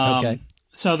 Okay.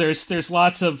 So there's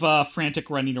lots of frantic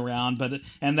running around,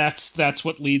 and that's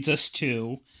what leads us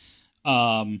to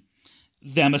them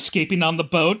escaping on the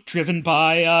boat, driven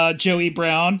by Joey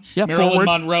Brown. Marilyn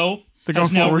Monroe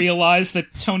has now realized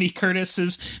that Tony Curtis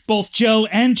is both Joe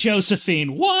and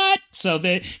Josephine. What? So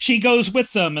she goes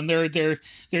with them, and they're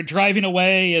driving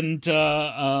away, and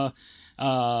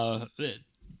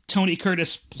Tony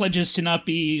Curtis pledges to not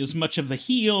be as much of a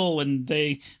heel, and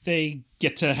they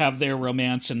get to have their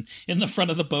romance. And in the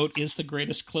front of the boat is the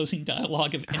greatest closing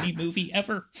dialogue of any movie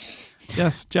ever.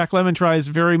 Yes, Jack Lemmon tries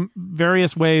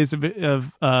various ways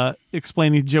of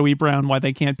explaining to Joey Brown why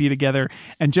they can't be together,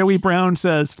 and Joey Brown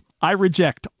says, "I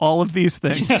reject all of these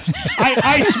things." Yes.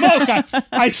 I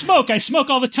smoke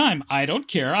all the time. I don't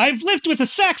care. I've lived with a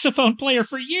saxophone player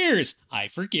for years. I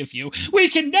forgive you. We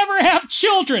can never have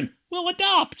children. We'll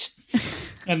adopt.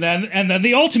 and then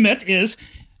the ultimate is,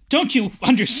 don't you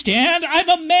understand? I'm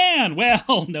a man.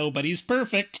 Well, nobody's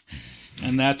perfect.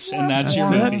 And that's your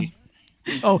movie.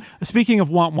 Oh, speaking of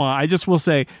wah wah, I just will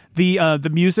say the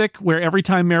music where every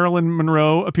time Marilyn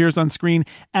Monroe appears on screen,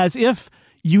 as if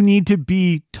you need to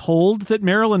be told that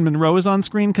Marilyn Monroe is on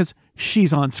screen because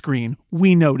she's on screen.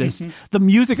 We noticed. The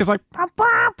music is like.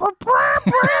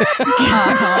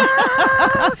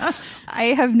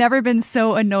 I have never been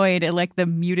so annoyed at like the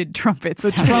muted trumpets.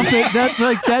 The trumpet,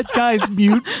 that guy's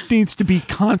mute needs to be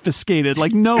confiscated.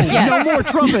 Like, no more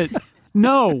trumpet.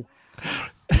 No.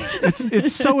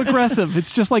 It's so aggressive.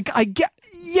 It's just like, I get,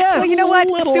 yes. Well, you know what?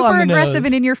 Super on the aggressive nose.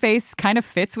 and in your face kind of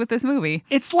fits with this movie.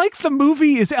 It's like the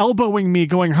movie is elbowing me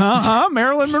going,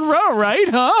 Marilyn Monroe, right?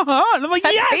 And I'm like,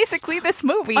 That's yes. basically this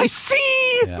movie. I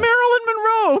see Marilyn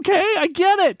Monroe. Okay. I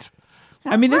get it.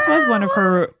 I mean, this was one of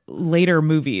her later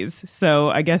movies,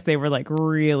 so I guess they were like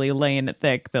really laying it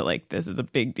thick that like this is a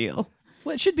big deal.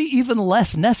 Well, it should be even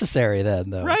less necessary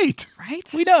then, though. Right. Right?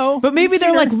 We know. But maybe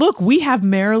they're like, look, we have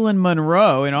Marilyn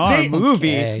Monroe in our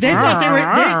movie. Okay.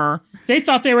 They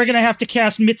thought they were going to have to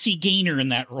cast Mitzi Gaynor in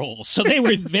that role, so they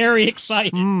were very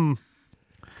excited.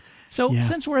 So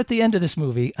since we're at the end of this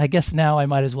movie, I guess now I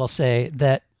might as well say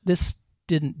that this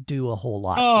didn't do a whole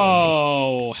lot.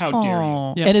 Oh, how dare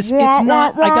you! Yeah. And it's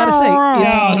not. I gotta say,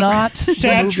 it's Yeah. not. the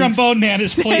Sad movie's- trombone man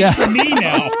is playing for me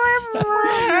now.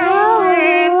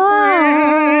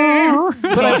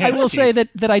 But I will say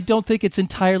that I don't think it's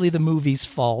entirely the movie's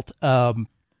fault.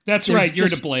 That's right. You're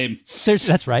to blame.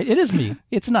 That's right. It is me.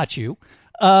 It's not you.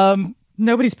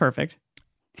 Nobody's perfect.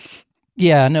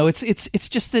 Yeah, no, it's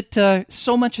just that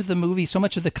so much of the movie, so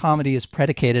much of the comedy is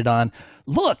predicated on,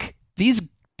 look, these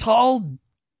tall,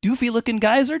 doofy-looking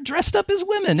guys are dressed up as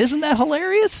women. Isn't that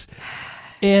hilarious?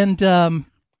 And,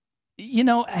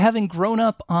 having grown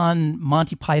up on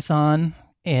Monty Python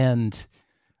and,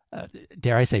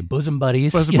 dare I say, Bosom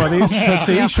Buddies. Bosom Buddies,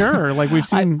 Tootsie, sure. Like we've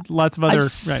seen lots of other. I've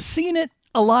Right. seen it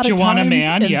a lot of Joanna times.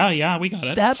 Man. and Yeah, we got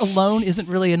it. That alone isn't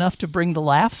really enough to bring the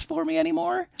laughs for me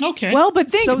anymore. Okay. Well,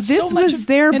 but think So this much was of-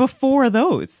 there and- before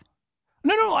those.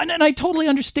 No, and I totally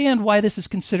understand why this is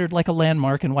considered like a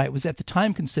landmark and why it was at the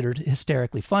time considered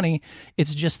hysterically funny.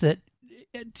 It's just that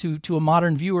to a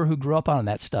modern viewer who grew up on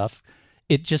that stuff,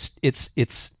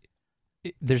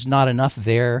 there's not enough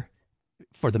there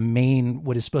for the main,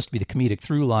 what is supposed to be the comedic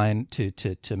through line to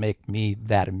make me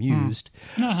that amused.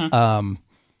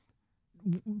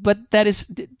 But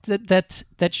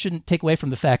that shouldn't take away from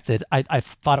the fact that I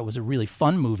thought it was a really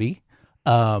fun movie.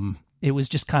 It was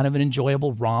just kind of an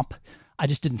enjoyable romp. I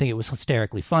just didn't think it was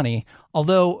hysterically funny.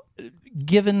 Although,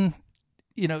 given,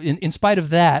 in spite of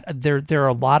that, there are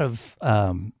a lot of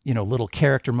little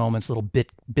character moments, little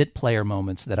bit player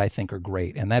moments that I think are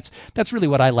great, and that's really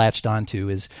what I latched onto.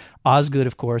 Is Osgood,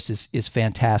 of course, is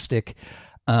fantastic.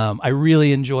 I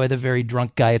really enjoy the very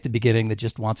drunk guy at the beginning that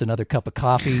just wants another cup of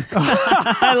coffee.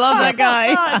 I love that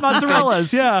guy.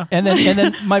 Mozzarellas, yeah. And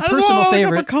then my personal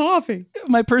favorite, coffee.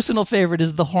 my personal favorite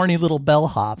is the horny little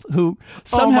bellhop who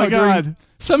my God.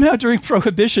 somehow during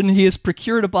Prohibition he has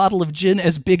procured a bottle of gin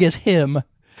as big as him.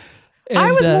 I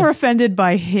And, was more offended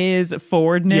by his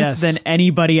forwardness Yes. than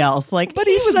anybody else. Like, But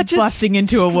he he's was such a busting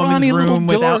into a woman's scrawny little room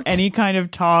without dork. any kind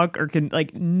of talk or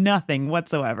nothing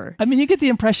whatsoever. I mean, you get the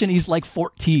impression he's like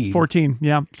 14. 14,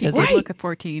 yeah. Because People it's- look at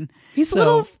 14. He's So- a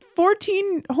little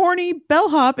 14 horny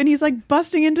bellhop, and he's like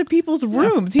busting into people's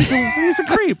rooms. He's a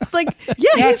creep. Like,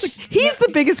 yeah, he's the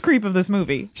biggest creep of this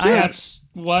movie. That's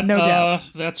what No doubt.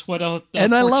 that's what a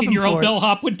And I love him 14-year-old for it.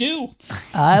 bellhop would do.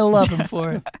 I love him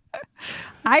for it.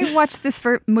 I watched this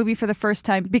movie for the first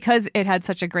time because it had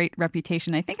such a great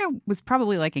reputation. I think I was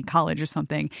probably like in college or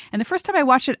something. And the first time I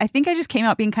watched it, I think I just came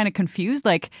out being kind of confused.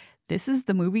 Like, this is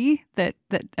the movie that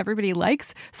everybody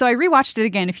likes. So I rewatched it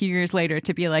again a few years later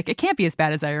to be like, it can't be as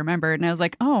bad as I remember. And I was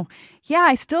like, oh, yeah,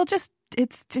 I still just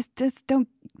don't.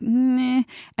 Nah.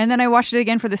 And then I watched it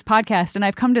again for this podcast, and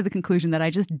I've come to the conclusion that I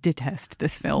just detest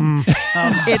this film.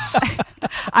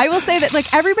 I will say that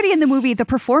like everybody in the movie, the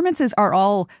performances are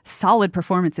all solid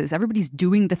performances. Everybody's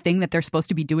doing the thing that they're supposed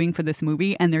to be doing for this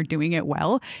movie, and they're doing it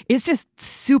well. It's just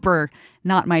super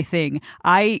not my thing.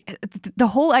 The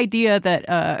whole idea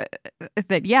that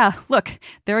yeah, look,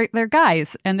 they're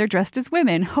guys and they're dressed as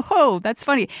women. Oh, that's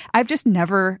funny. I've just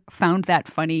never found that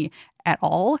funny at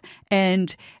all.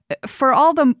 And for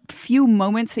all the few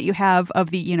moments that you have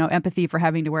of the, empathy for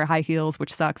having to wear high heels,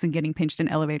 which sucks, and getting pinched in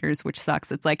elevators, which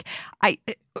sucks. It's like,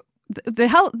 the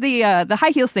high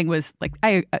heels thing was like,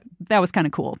 that was kind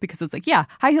of cool because it's like, yeah,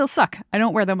 high heels suck. I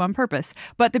don't wear them on purpose.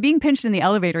 But the being pinched in the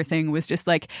elevator thing was just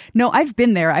like, no, I've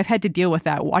been there. I've had to deal with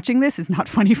that. Watching this is not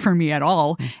funny for me at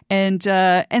all. And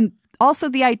also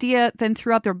the idea then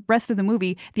throughout the rest of the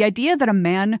movie, the idea that a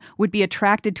man would be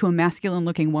attracted to a masculine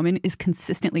looking woman is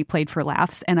consistently played for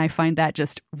laughs. And I find that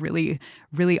just really,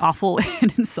 really awful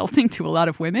and insulting to a lot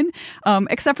of women,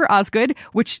 except for Osgood,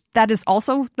 which that is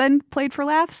also then played for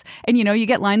laughs. And, you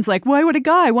get lines like, why would a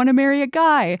guy want to marry a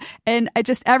guy? And I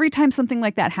just, every time something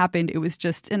like that happened, it was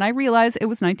just, and I realize it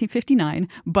was 1959,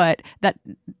 but that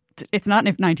it's not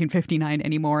 1959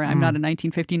 anymore. I'm not a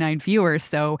 1959 viewer,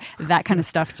 so that kind of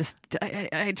stuff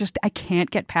I can't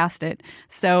get past it.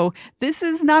 So this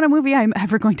is not a movie I'm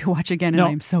ever going to watch again, and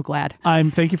I'm so glad.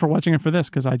 Thank you for watching it for this,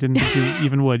 because I didn't think you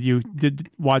even would. You did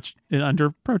watch it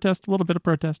under protest, a little bit of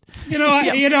protest.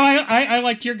 I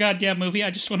liked your goddamn movie.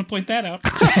 I just want to point that out.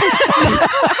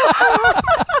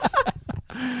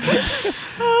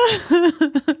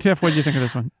 Tiff, what do you think of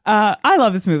this one? I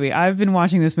love this movie. I've been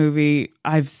watching this movie.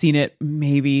 I've seen it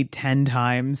maybe 10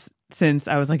 times since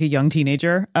I was like a young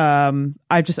teenager.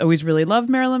 I've just always really loved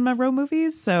Marilyn Monroe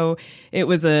movies. So it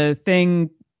was a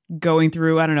thing going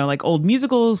through, I don't know, like old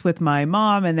musicals with my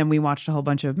mom. And then we watched a whole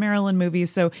bunch of Marilyn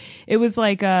movies. So it was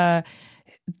like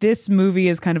this movie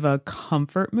is kind of a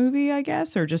comfort movie, I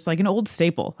guess, or just like an old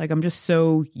staple. Like I'm just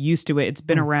so used to it. It's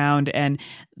been around. And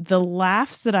the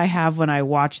laughs that I have when I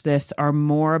watch this are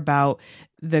more about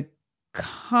the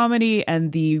comedy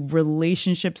and the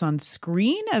relationships on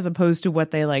screen as opposed to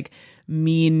what they like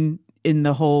mean in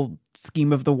the whole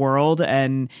scheme of the world.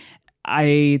 And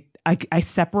I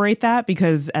separate that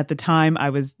because at the time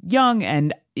I was young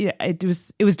and it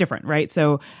was different, right?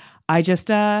 So I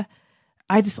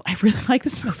really like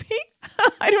this movie.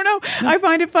 I don't know. I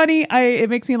find it funny. It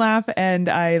makes me laugh and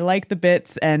I like the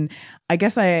bits. And I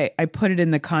guess I put it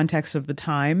in the context of the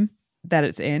time that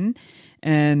it's in.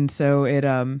 And so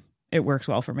it works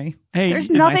well for me. Hey, there's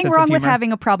nothing wrong with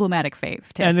having a problematic fave,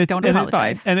 Tiff. And don't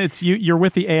apologize. And it's you're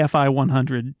with the AFI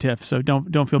 100, Tiff. So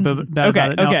don't feel bad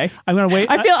about it. Now, okay. I'm gonna wait.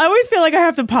 I always feel like I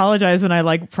have to apologize when I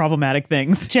like problematic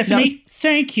things. Tiffany,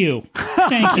 thank you,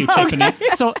 Tiffany.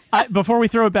 So before we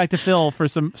throw it back to Phil for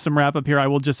some wrap up here, I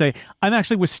will just say I'm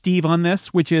actually with Steve on this,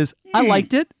 which is I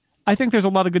liked it. I think there's a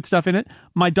lot of good stuff in it.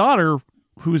 My daughter,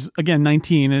 who's again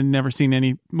 19 and never seen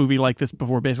any movie like this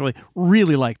before, basically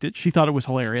really liked it. She thought it was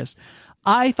hilarious.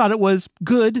 I thought it was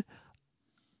good.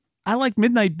 I like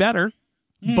Midnight better,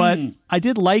 but I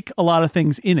did like a lot of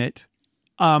things in it.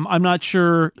 I'm not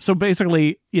sure. So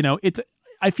basically,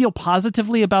 I feel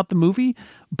positively about the movie,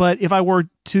 but if I were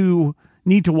to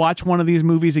need to watch one of these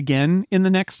movies again in the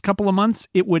next couple of months,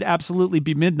 it would absolutely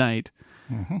be Midnight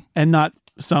and not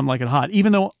Some Like It Hot.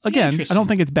 Even though, again, I don't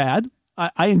think it's bad.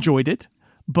 I enjoyed it,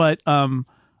 but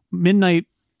Midnight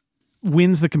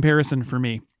wins the comparison for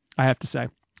me, I have to say.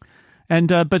 And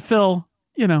but Phil,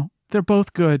 they're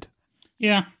both good.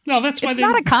 Yeah, no, that's why it's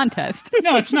not a contest.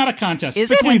 No, it's not a contest. Is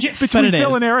between it?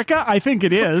 Phil and Erica, I think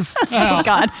it is. Oh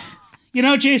God.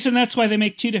 Jason, that's why they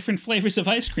make two different flavors of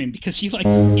ice cream, because you like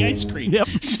the ice cream. Yep.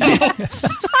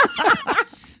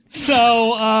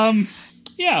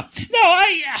 Yeah.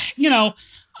 No,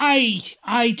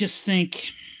 I just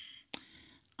think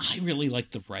I really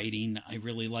like the writing. I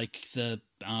really like the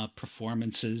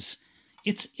performances.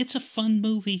 It's a fun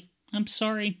movie. I'm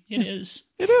sorry. It is.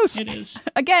 It is. It is.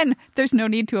 Again, there's no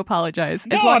need to apologize.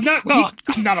 No, I'm not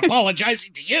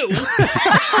apologizing to you.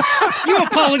 You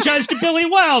apologized to Billy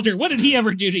Wilder. What did he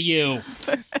ever do to you?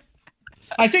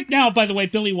 I think now, by the way,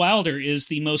 Billy Wilder is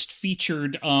the most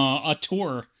featured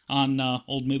auteur on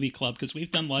Old Movie Club, because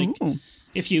we've done like... Ooh.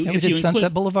 If you did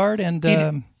Sunset Boulevard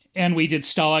and we did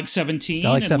Stalag 17.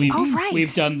 Stalag 17. And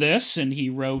we've done this, and he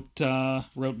wrote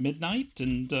Midnight.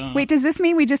 And wait, does this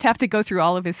mean we just have to go through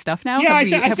all of his stuff now? Yeah,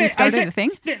 have we started a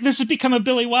thing? This has become a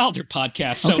Billy Wilder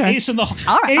podcast. So okay. Ace in the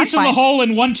Hole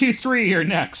and 1, 2, 3 are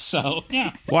next. So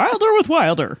yeah, Wilder with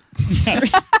Wilder.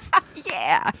 Yes.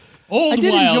 Yeah. I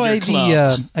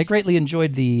greatly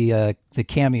enjoyed the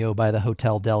cameo by the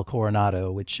Hotel Del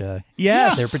Coronado, which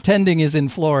yes, they're pretending is in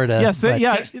Florida. Yes,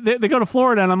 they go to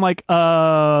Florida, and I'm like,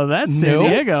 that's San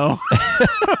Diego.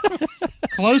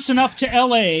 Close enough to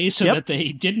L.A. so that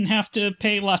they didn't have to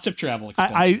pay lots of travel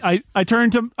expenses. I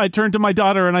turned to my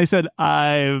daughter and I said,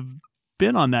 I've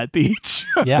been on that beach.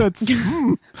 Yeah, that's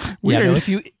weird. Yeah, no,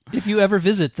 if you ever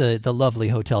visit the lovely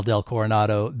Hotel Del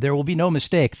Coronado, there will be no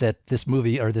mistake that this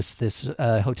movie or this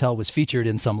hotel was featured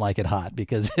in Some Like It Hot,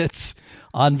 because it's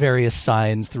on various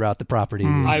signs throughout the property.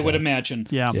 I would imagine.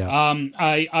 Yeah.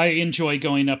 I enjoy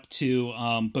going up to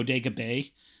Bodega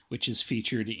Bay, which is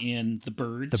featured in The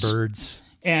Birds.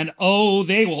 And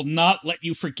they will not let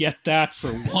you forget that for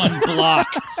one block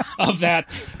of that.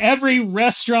 Every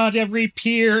restaurant, every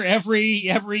pier,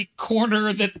 every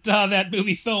corner that that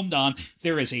movie filmed on,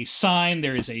 there is a sign,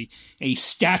 there is a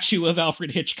statue of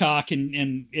Alfred Hitchcock,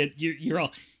 and you're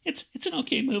all, it's an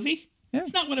okay movie. Yeah.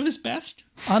 It's not one of his best.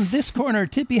 On this corner,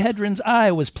 Tippi Hedren's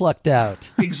eye was plucked out.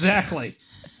 Exactly.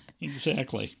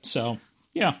 So,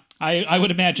 yeah, I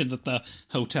would imagine that the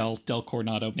Hotel Del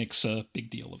Coronado makes a big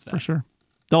deal of that. For sure.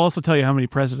 They'll also tell you how many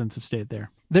presidents have stayed there.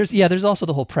 There's also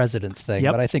the whole presidents thing,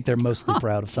 Yep. but I think they're mostly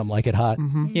proud of Some Like It Hot.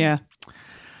 Mm-hmm. Yeah.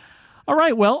 All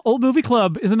right, well, Old Movie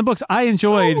Club is in the books. I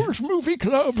enjoyed Old Movie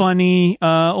Club. funny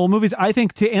old movies. I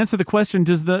think to answer the question,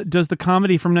 does the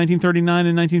comedy from 1939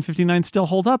 and 1959 still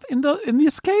hold up? In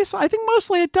this case, I think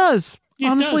mostly it does.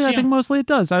 Honestly, I think mostly it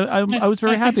does. I was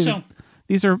very happy. So.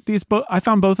 I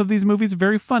found both of these movies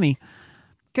very funny.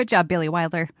 Good job, Billy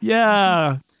Wilder.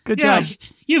 Yeah. Good job.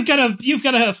 You've got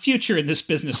a future in this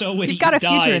business. Oh, wait, You've got a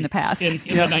future died in the past. in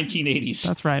the 1980s.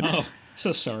 That's right. Oh,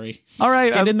 so sorry. All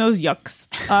right. Get in those yucks.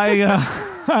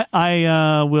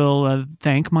 I will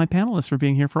thank my panelists for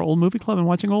being here for Old Movie Club and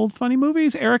watching old funny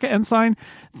movies. Erica Ensign,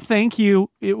 thank you.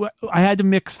 I had to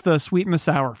mix the sweet and the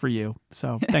sour for you,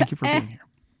 so thank you for being here.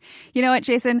 You know what,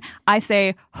 Jason? I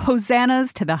say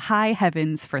hosannas to the high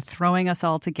heavens for throwing us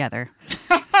all together.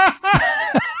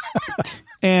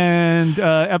 And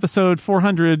episode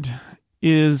 400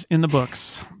 is in the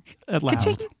books at last.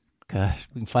 Ka-ching. Gosh,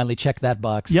 we can finally check that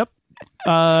box. Yep.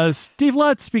 Steve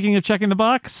Lutz, speaking of checking the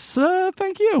box,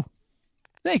 thank you.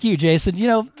 Thank you, Jason. You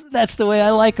know, that's the way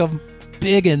I like them.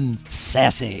 Big and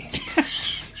sassy.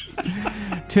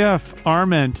 Tiff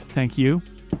Arment, thank you.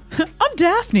 I'm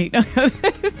Daphne.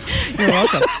 You're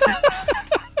welcome.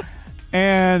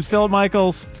 And Phil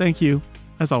Michaels, thank you,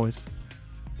 as always.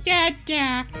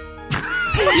 Da-da.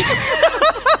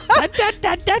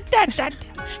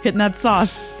 Hitting that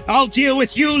sauce. I'll deal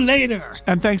with you later.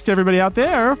 And thanks to everybody out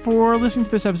there for listening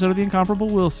to this episode of The Incomparable.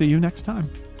 We'll see you next time.